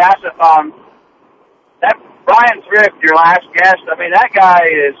to that Bassathon, that Bryan Thrift, your last guest, I mean, that guy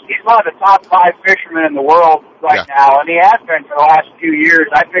he's one of the top 5 fishermen in the world right now, and he has been for the last few years.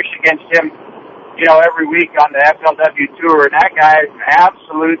 I fish against him, you know, every week on the FLW tour, and that guy is an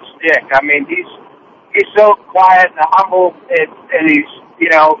absolute stick. I mean, he's so quiet and humble, and he's, you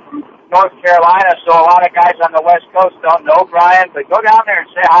know, from North Carolina, so a lot of guys on the West Coast don't know Bryan, but go down there and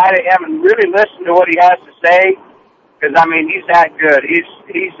say hi to him and really listen to what he has to say, because, I mean, he's that good.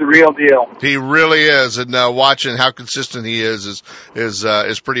 He's the real deal. He really is, and watching how consistent he is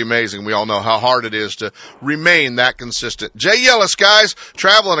pretty amazing. We all know how hard it is to remain that consistent. Jay Yelas, guys,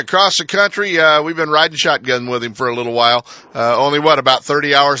 traveling across the country. We've been riding shotgun with him for a little while. Only, about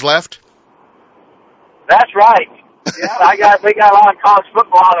 30 hours left? That's right. Yeah, we got a lot of college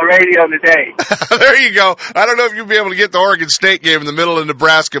football on the radio today. There you go. I don't know if you'll be able to get the Oregon State game in the middle of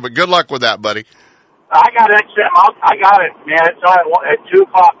Nebraska, but good luck with that, buddy. I got it, I got it, man. It's on at 2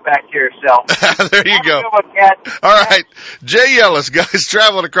 o'clock back here, so. There you go. All right. Jay Yelas, guys,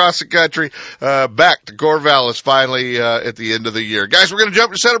 traveling across the country, back to Corvallis finally, at the end of the year. Guys, we're going to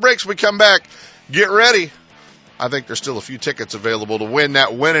jump to set of breaks. When we come back, get ready. I think there's still a few tickets available to win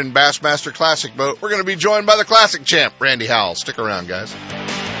that winning Bassmaster Classic boat. We're going to be joined by the Classic champ, Randy Howell. Stick around, guys.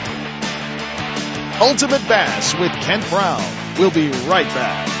 Ultimate Bass with Kent Brown. We'll be right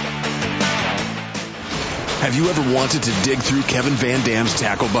back. Have you ever wanted to dig through Kevin Van Dam's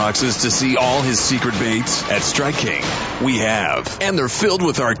tackle boxes to see all his secret baits? At Strike King, we have. And they're filled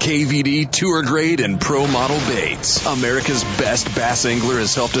with our KVD, tour grade, and pro model baits. America's best bass angler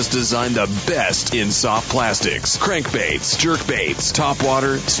has helped us design the best in soft plastics, crankbaits, jerk baits,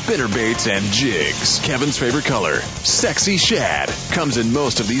 topwater, spinner baits, and jigs. Kevin's favorite color, sexy shad, comes in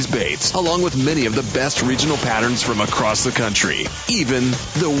most of these baits, along with many of the best regional patterns from across the country, even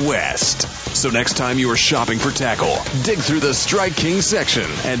the West. So next time you are shopping for tackle, dig through the Strike King section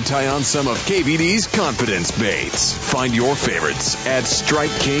and tie on some of KVD's confidence baits. Find your favorites at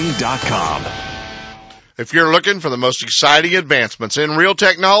StrikeKing.com. If you're looking for the most exciting advancements in reel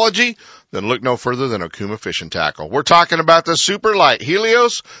technology, then look no further than Okuma Fishing Tackle. We're talking about the super light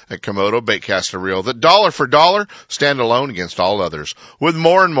Helios and Komodo baitcaster reel that dollar for dollar stand alone against all others. With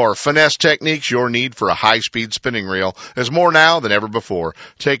more and more finesse techniques, your need for a high-speed spinning reel is more now than ever before.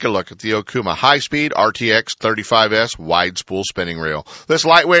 Take a look at the Okuma High-Speed RTX 35S wide spool spinning reel. This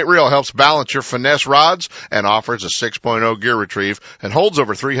lightweight reel helps balance your finesse rods and offers a 6.0 gear retrieve and holds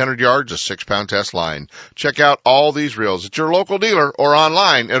over 300 yards of 6-pound test line. Check out all these reels at your local dealer or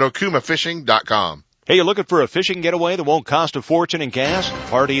online at okumafishing.com. Hey, you looking for a fishing getaway that won't cost a fortune in gas?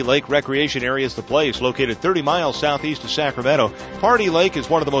 Pardee Lake Recreation Area is the place, located 30 miles southeast of Sacramento. Pardee Lake is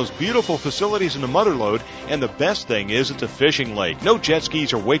one of the most beautiful facilities in the Motherlode, and the best thing is it's a fishing lake. No jet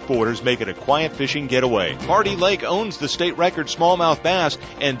skis or wakeboarders make it a quiet fishing getaway. Pardee Lake owns the state record smallmouth bass,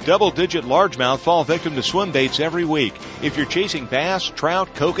 and double-digit largemouth fall victim to swim baits every week. If you're chasing bass,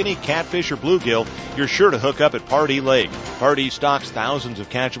 trout, kokanee, catfish, or bluegill, you're sure to hook up at Pardee Lake. Pardee stocks thousands of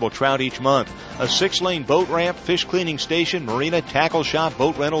catchable trout each month. A 6-lane boat ramp, fish cleaning station, marina, tackle shop,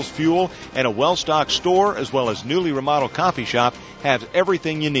 boat rentals, fuel, and a well-stocked store, as well as newly remodeled coffee shop, have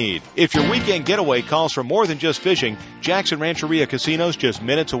everything you need. If your weekend getaway calls for more than just fishing, Jackson Rancheria Casino's just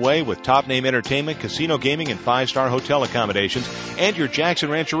minutes away with top-name entertainment, casino gaming, and 5-star hotel accommodations. And your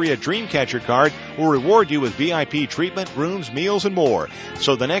Jackson Rancheria Dreamcatcher card will reward you with VIP treatment, rooms, meals, and more.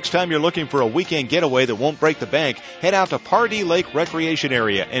 So the next time you're looking for a weekend getaway that won't break the bank, head out to Pardee Lake Recreation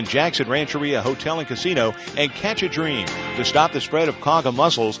Area and Jackson Rancheria Hotel and Casino and catch a dream. To stop the spread of quagga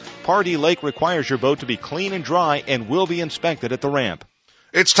mussels, Pardee Lake requires your boat to be clean and dry and will be inspected at the ramp.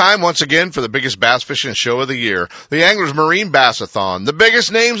 It's time once again for the biggest bass fishing show of the year, the Anglers Marine Bassathon. The biggest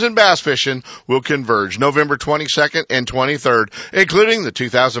names in bass fishing will converge November 22nd and 23rd, including the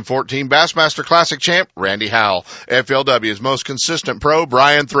 2014 Bassmaster Classic champ, Randy Howell, FLW's most consistent pro,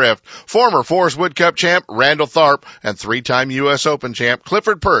 Bryan Thrift, former Forrest Wood Cup champ, Randall Tharp, and 3-time U.S. Open champ,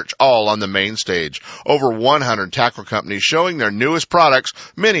 Clifford Perch, all on the main stage. Over 100 tackle companies showing their newest products,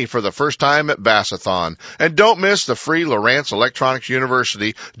 many for the first time at Bassathon. And don't miss the free Lowrance Electronics University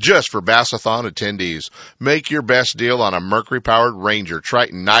just for Bassathon attendees. Make your best deal on a Mercury-powered Ranger,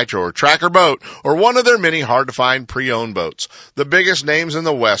 Triton, Nitro, or Tracker boat, or one of their many hard-to-find pre-owned boats. The biggest names in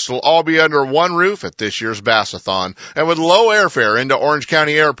the West will all be under one roof at this year's Bassathon. And with low airfare into Orange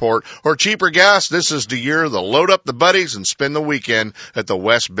County Airport or cheaper gas, this is the year to load up the buddies and spend the weekend at the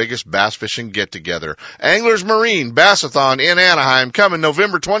West's biggest bass fishing get-together. Anglers Marine Bassathon in Anaheim, coming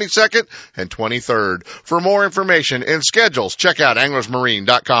November 22nd and 23rd. For more information and schedules, check out anglersmarine.com.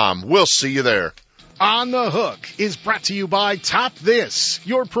 We'll see you there. On the Hook is brought to you by Top This,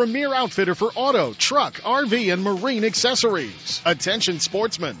 your premier outfitter for auto, truck, RV, and marine accessories. Attention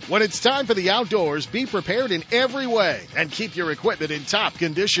sportsmen, when it's time for the outdoors, be prepared in every way and keep your equipment in top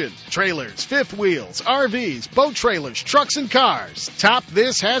condition. Trailers, fifth wheels, RVs, boat trailers, trucks, and cars. Top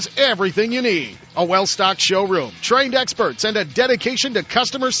This has everything you need. A well-stocked showroom, trained experts, and a dedication to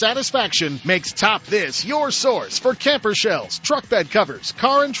customer satisfaction makes Top This your source for camper shells, truck bed covers,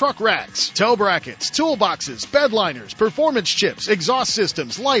 car and truck racks, tow brackets, toolboxes, bed liners, performance chips, exhaust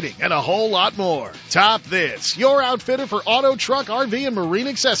systems, lighting, and a whole lot more. Top This, your outfitter for auto, truck, RV, and marine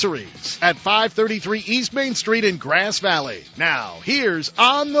accessories at 533 East Main Street in Grass Valley. Now, here's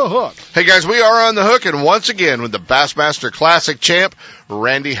On the Hook. Hey guys, we are on the hook, and once again with the Bassmaster Classic champ,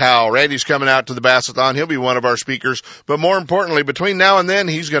 Randy Howell. Randy's coming out to the Bassathon. He'll be one of our speakers. But more importantly, between now and then,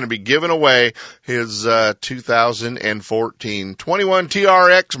 he's going to be giving away his 2014 21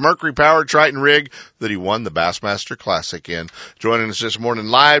 TRX Mercury-powered Triton rig that he won the Bassmaster Classic in. Joining us this morning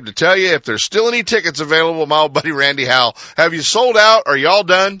live to tell you if there's still any tickets available, my old buddy Randy Howell. Have you sold out? Are y'all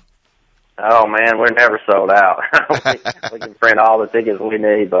done? Oh, man, we're never sold out. we can print all the tickets we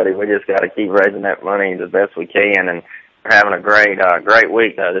need, buddy. We just got to keep raising that money the best we can, and we're having a great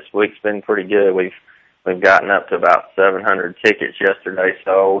week. This week's been pretty good. We've gotten up to about 700 tickets yesterday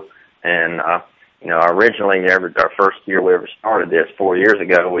sold, and originally our first year we ever started this 4 years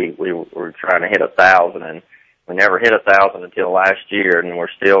ago, we were trying to hit 1,000, and we never hit 1,000 until last year, and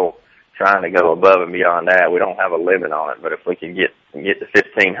we're still trying to go above and beyond that. We don't have a limit on it, but if we can get to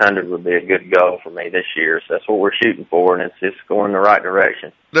 1,500 would be a good goal for me this year. So that's what we're shooting for, and it's just going in the right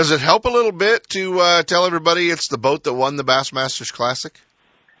direction. Does it help a little bit to tell everybody it's the boat that won the Bassmasters Classic?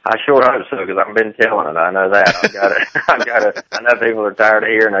 I sure hope so, because I've been telling it. I know that. I know people are tired of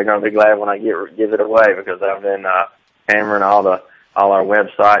hearing. They're going to be glad when I give it away, because I've been hammering all our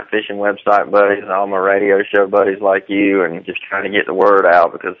fishing website buddies, and all my radio show buddies like you, and just trying to get the word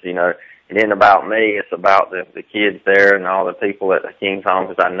out, because it isn't about me. It's about the kids there and all the people at the King's Home,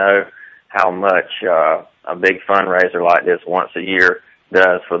 because I know how much a big fundraiser like this once a year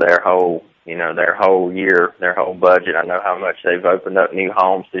does for their whole year, their whole budget. I know how much they've opened up new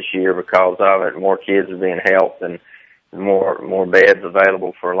homes this year because of it. More kids are being helped, and more beds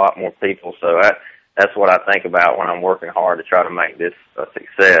available for a lot more people. So that's what I think about when I'm working hard to try to make this a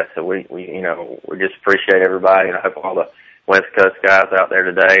success. So we just appreciate everybody, and I hope all the West Coast guys out there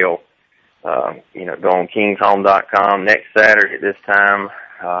today will go on kingshome.com next Saturday at this time.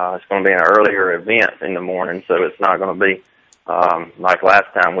 It's going to be an earlier event in the morning, so it's not going to be like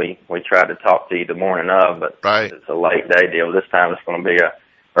last time we tried to talk to you the morning of, but right. It's a late day deal. This time it's going to be a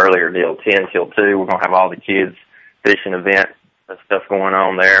earlier deal, 10 till 2. We're going to have all the kids fishing event stuff going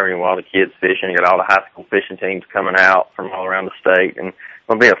on there. While the kids fishing, you got all the high school fishing teams coming out from all around the state, and it's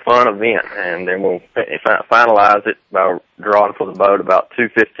going to be a fun event. And then we'll finalize it by drawing for the boat about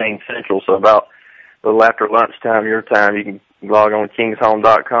 2:15 Central, so about a little after lunchtime your time. You can log on to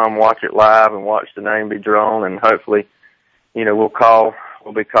kingshome.com, watch it live, and watch the name be drawn, and hopefully we'll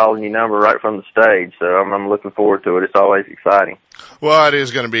be calling your number right from the stage. So I'm looking forward to it. It's always exciting. Well, it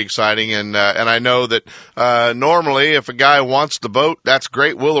is going to be exciting, and I know that normally if a guy wants the boat, that's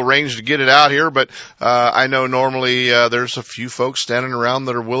great. We'll arrange to get it out here, but I know normally there's a few folks standing around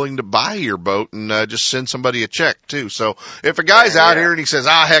that are willing to buy your boat and just send somebody a check too. So if a guy's out here and he says,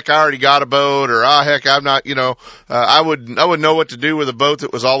 heck, I already got a boat, or heck, I'm not, I would know what to do with a boat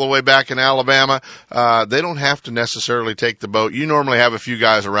that was all the way back in Alabama. They don't have to necessarily take the boat. You normally have a few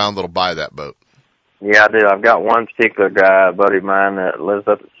guys around that'll buy that boat. Yeah, I do. I've got one particular guy, a buddy of mine that lives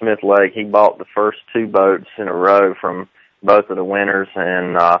up at Smith Lake. He bought the first 2 boats in a row from both of the winners,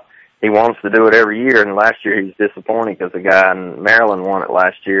 and he wants to do it every year. And last year he was disappointed because the guy in Maryland won it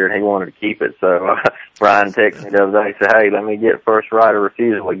last year, and he wanted to keep it. So Bryan texted me the other day and said, "Hey, let me get first right of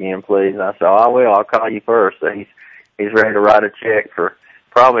refusal again, please." And I said, "Oh, I will. I'll call you first." So he's ready to write a check for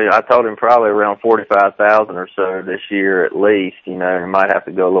I told him probably around 45,000 or so this year at least. He might have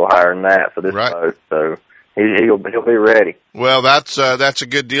to go a little higher than that for this boat. So he'll be ready. Well, that's a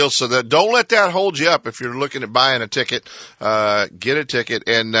good deal. So don't let that hold you up if you're looking at buying a ticket. Get a ticket.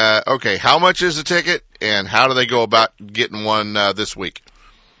 And okay, how much is the ticket, and how do they go about getting one this week?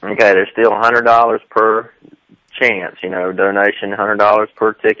 Okay, there's still $100 per chance, donation, $100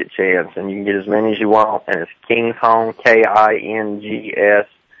 per ticket chance, and you can get as many as you want, and it's King's Home,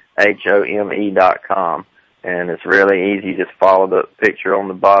 KINGSHOME.com, and it's really easy. Just follow the picture on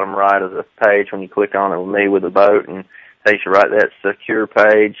the bottom right of the page when you click on it with me with the boat, and it takes you right to that secure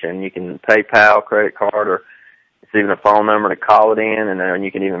page, and you can PayPal, credit card, or it's even a phone number to call it in, and then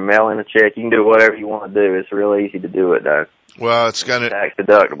you can even mail in a check. You can do whatever you want to do. It's really easy to do it, though. Well, it's going to tax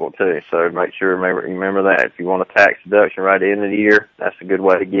deductible too, so make sure remember that. If you want a tax deduction right at the end of the year, that's a good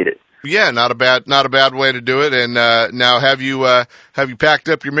way to get it. Yeah, not a bad way to do it. And now, have you packed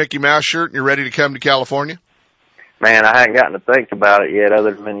up your Mickey Mouse shirt and you're ready to come to California? Man, I haven't gotten to think about it yet,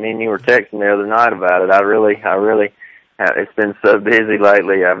 other than me and you were texting the other night about it. I really, it's been so busy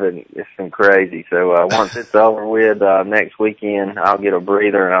lately. It's been crazy. So once it's over with next weekend, I'll get a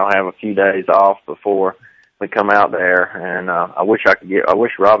breather and I'll have a few days off before we come out there, and I wish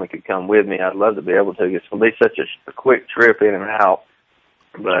Robin could come with me. I'd love to be able to. It's going to be such a quick trip in and out.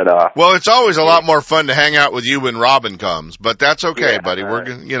 But well, it's always a lot more fun to hang out with you when Robin comes. But that's okay, buddy. We're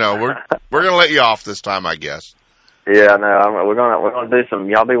gonna let you off this time, I guess. Yeah, no, we're gonna do some.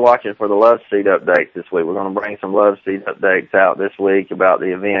 Y'all be watching for the Love Seat updates this week. We're gonna bring some Love Seat updates out this week about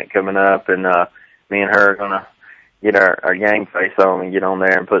the event coming up, and me and her are gonna get our game face on and get on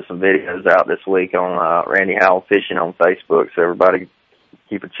there and put some videos out this week on Randy Howell Fishing on Facebook, so everybody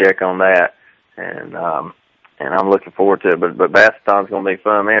keep a check on that. and I'm looking forward to it. But Basseton's going to be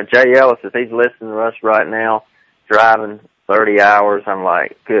fun, man. Jay Yelas, if he's listening to us right now, driving 30 hours, I'm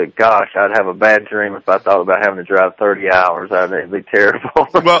like, good gosh, I'd have a bad dream if I thought about having to drive 30 hours. It'd be terrible.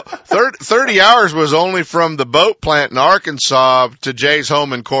 Well, 30 hours was only from the boat plant in Arkansas to Jay's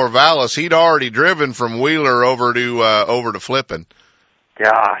home in Corvallis. He'd already driven from Wheeler over to Flippin.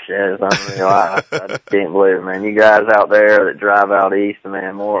 Gosh, that is unreal. I just can't believe it, man. You guys out there that drive out east,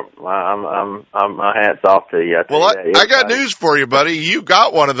 man, I'm my hat's off to you. I got news for you, buddy. You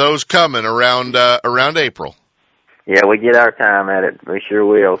got one of those coming around April. Yeah, we get our time at it. We sure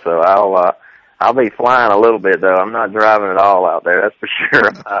will. So I'll be flying a little bit though. I'm not driving at all out there. That's for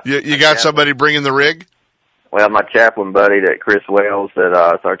sure. You got somebody bringing the rig? Well, my chaplain buddy, that Chris Wells, that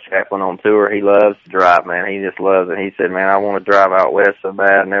is our chaplain on tour, he loves to drive, man. He just loves it. He said, man, I want to drive out west so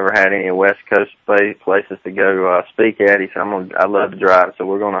bad. Never had any West Coast places to go speak at. He said, I love to drive. So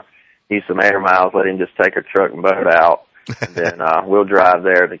we're going to use some air miles, let him just take a truck and boat out. And then we'll drive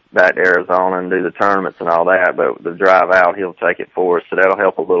there back to Arizona and do the tournaments and all that. But the drive out, he'll take it for us, so that'll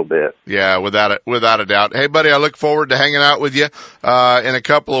help a little bit. Yeah, without a doubt. Hey, buddy, I look forward to hanging out with you in a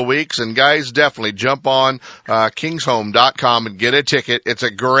couple of weeks. And guys, definitely jump on kingshome.com and get a ticket. It's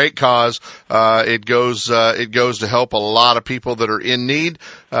a great cause. It goes to help a lot of people that are in need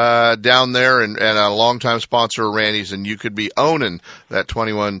down there, and a longtime sponsor of Randy's. And you could be owning that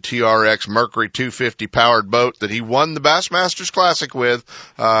 21 TRX Mercury 250 powered boat that he won the Bassmasters Classic with,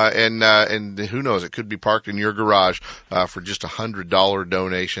 and who knows, it could be parked in your garage for just $100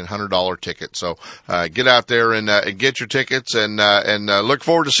 donation, $100 ticket. So get out there and get your tickets, and look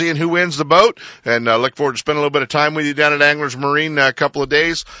forward to seeing who wins the boat, and look forward to spending a little bit of time with you down at Anglers Marine a couple of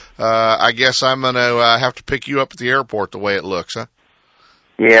days. I guess I'm going to have to pick you up at the airport the way it looks, huh?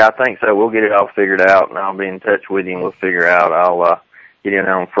 Yeah, I think so. We'll get it all figured out, and I'll be in touch with you, and we'll figure out. I'll get in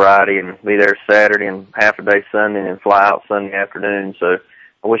on Friday and be there Saturday and half a day Sunday and then fly out Sunday afternoon. So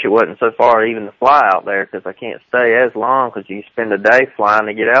I wish it wasn't so far even to fly out there, because I can't stay as long, because you spend a day flying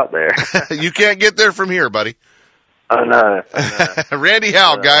to get out there. You can't get there from here, buddy. Oh, no. Randy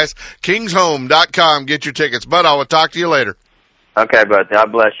Howell, guys. Kingshome.com. Get your tickets. Bud, I will talk to you later. Okay, bud.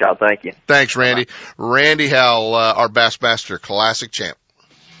 God bless y'all. Thank you. Thanks, Randy. Bye. Randy Howell, our Bassmaster Classic champ.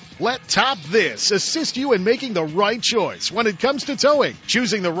 Let Top This assist you in making the right choice when it comes to towing.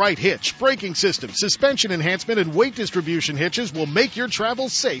 Choosing the right hitch, braking system, suspension enhancement, and weight distribution hitches will make your travel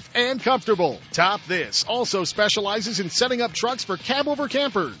safe and comfortable. Top This also specializes in setting up trucks for cab-over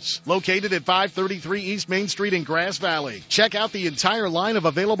campers. Located at 533 East Main Street in Grass Valley. Check out the entire line of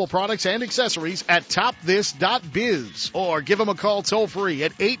available products and accessories at topthis.biz, or give them a call toll-free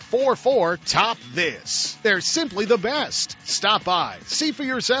at 844-TOP-THIS. They're simply the best. Stop by, see for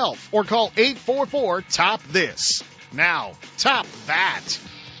yourself, or call 844-TOP-THIS. Now, top that.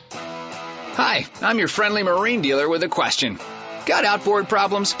 Hi, I'm your friendly marine dealer with a question. Got outboard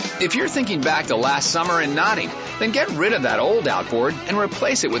problems? If you're thinking back to last summer and nodding, then get rid of that old outboard and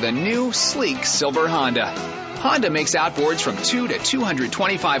replace it with a new, sleek silver Honda. Honda makes outboards from 2 to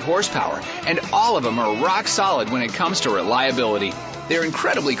 225 horsepower, and all of them are rock solid when it comes to reliability. They're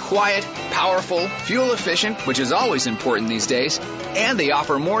incredibly quiet, powerful, fuel efficient, which is always important these days, and they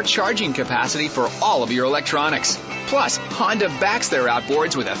offer more charging capacity for all of your electronics. Plus, Honda backs their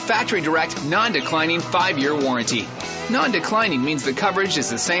outboards with a factory-direct, non-declining 5-year warranty. Non-declining means the coverage is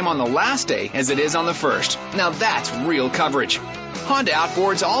the same on the last day as it is on the first. Now that's real coverage. Honda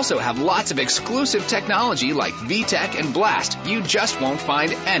outboards also have lots of exclusive technology like VTEC and Blast you just won't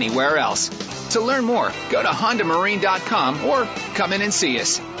find anywhere else. To learn more, go to HondaMarine.com or come in and see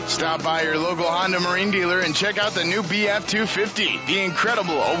us. Stop by your local Honda Marine dealer and check out the new BF250, the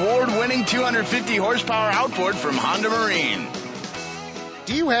incredible award-winning 250 horsepower outboard from Honda Marine.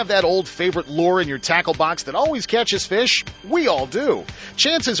 Do you have that old favorite lure in your tackle box that always catches fish? We all do.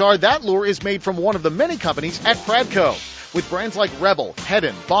 Chances are that lure is made from one of the many companies at Pradco. With brands like Rebel,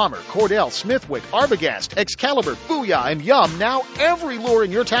 Hedon, Bomber, Cordell, Smithwick, Arbogast, Excalibur, Booyah, and Yum, now every lure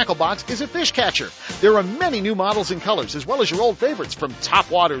in your tackle box is a fish catcher. There are many new models and colors, as well as your old favorites, from top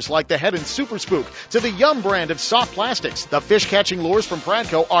waters like the Hedon Super Spook to the Yum brand of soft plastics. The fish-catching lures from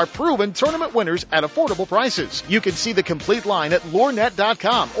Pradco are proven tournament winners at affordable prices. You can see the complete line at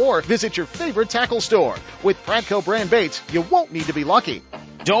lurenet.com or visit your favorite tackle store. With Pradco brand baits, you won't need to be lucky.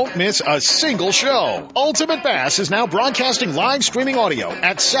 Don't miss a single show. Ultimate Bass is now broadcasting live streaming audio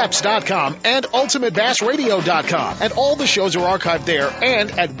at seps.com and ultimatebassradio.com. And all the shows are archived there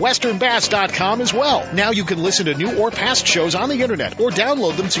and at westernbass.com as well. Now you can listen to new or past shows on the internet or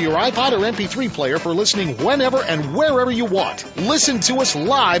download them to your iPod or MP3 player for listening whenever and wherever you want. Listen to us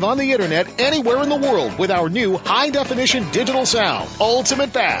live on the internet anywhere in the world with our new high-definition digital sound.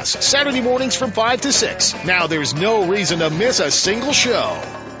 Ultimate Bass, Saturday mornings from 5 to 6. Now there's no reason to miss a single show.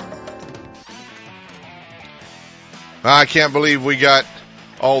 I can't believe we got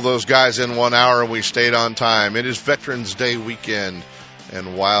all those guys in 1 hour and we stayed on time. It is Veterans Day weekend,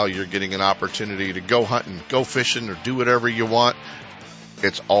 and while you're getting an opportunity to go hunting, go fishing, or do whatever you want,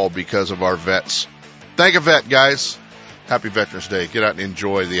 it's all because of our vets. Thank a vet, guys. Happy Veterans Day. Get out and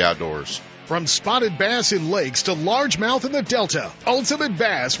enjoy the outdoors. From spotted bass in lakes to largemouth in the Delta, Ultimate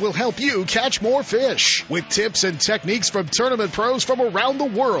Bass will help you catch more fish. With tips and techniques from tournament pros from around the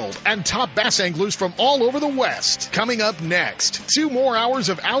world and top bass anglers from all over the West. Coming up next, 2 more hours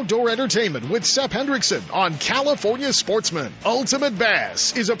of outdoor entertainment with Sepp Hendrickson on California Sportsman. Ultimate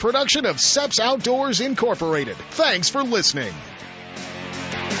Bass is a production of Sepp's Outdoors Incorporated. Thanks for listening.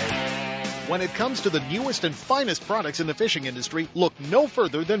 When it comes to the newest and finest products in the fishing industry, look no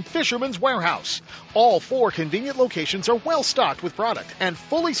further than Fisherman's Warehouse. All 4 convenient locations are well stocked with product and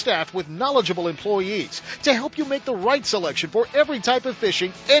fully staffed with knowledgeable employees to help you make the right selection for every type of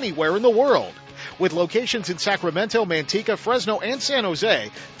fishing anywhere in the world. With locations in Sacramento, Manteca, Fresno, and San Jose,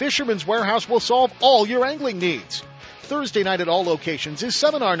 Fisherman's Warehouse will solve all your angling needs. Thursday night at all locations is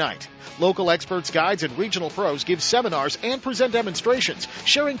seminar night. Local experts, guides, and regional pros give seminars and present demonstrations,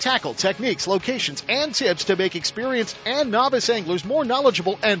 sharing tackle, techniques, locations, and tips to make experienced and novice anglers more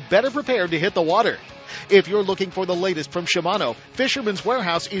knowledgeable and better prepared to hit the water. If you're looking for the latest from Shimano, Fisherman's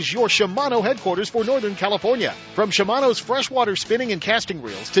Warehouse is your Shimano headquarters for Northern California. From Shimano's freshwater spinning and casting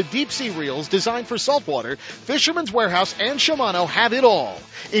reels to deep-sea reels designed for saltwater, Fisherman's Warehouse and Shimano have it all,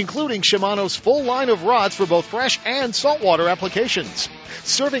 including Shimano's full line of rods for both fresh and saltwater applications.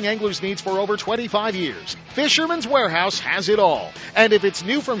 Serving anglers' needs for over 25 years, Fisherman's Warehouse has it all. And if it's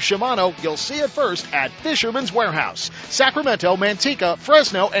new from Shimano, you'll see it first at Fisherman's Warehouse, Sacramento, Manteca,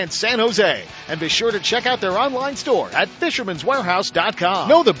 Fresno, and San Jose. And be sure to check out their online store at fishermanswarehouse.com.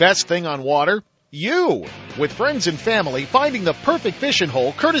 Know the best thing on water? You. With friends and family, finding the perfect fishing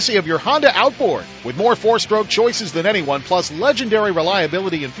hole courtesy of your Honda Outboard. With more 4-stroke choices than anyone, plus legendary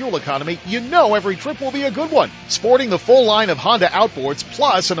reliability and fuel economy, you know every trip will be a good one. Sporting the full line of Honda Outboards,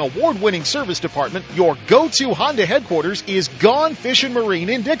 plus an award-winning service department, your go-to Honda headquarters is Gone Fishin' Marine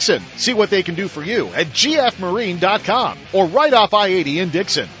in Dixon. See what they can do for you at gfmarine.com or right off I-80 in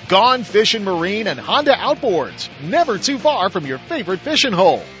Dixon. Gone Fishin' Marine and Honda Outboards. Never too far from your favorite fishing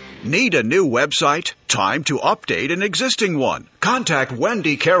hole. Need a new website? Time to update an existing one. Contact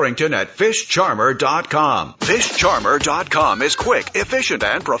Wendy Carrington at fishcharmer.com. Fishcharmer.com is quick, efficient,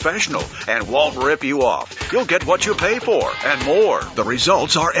 and professional, and won't rip you off. You'll get what you pay for, and more. The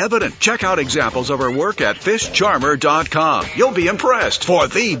results are evident. Check out examples of her work at fishcharmer.com. You'll be impressed. For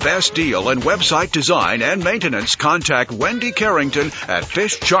the best deal in website design and maintenance, contact Wendy Carrington at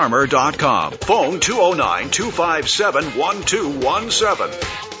fishcharmer.com. Phone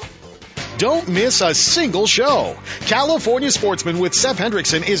 209-257-1217. Don't miss a single show. California Sportsman with Sepp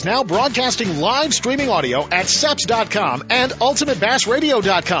Hendrickson is now broadcasting live streaming audio at seps.com and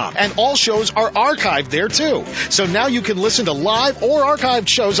ultimatebassradio.com. And all shows are archived there too. So now you can listen to live or archived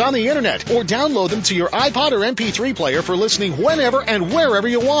shows on the internet or download them to your iPod or MP3 player for listening whenever and wherever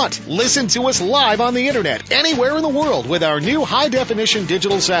you want. Listen to us live on the internet anywhere in the world with our new high-definition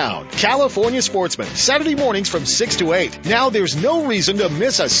digital sound. California Sportsman, Saturday mornings from 6 to 8. Now there's no reason to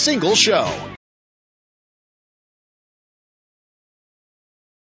miss a single show.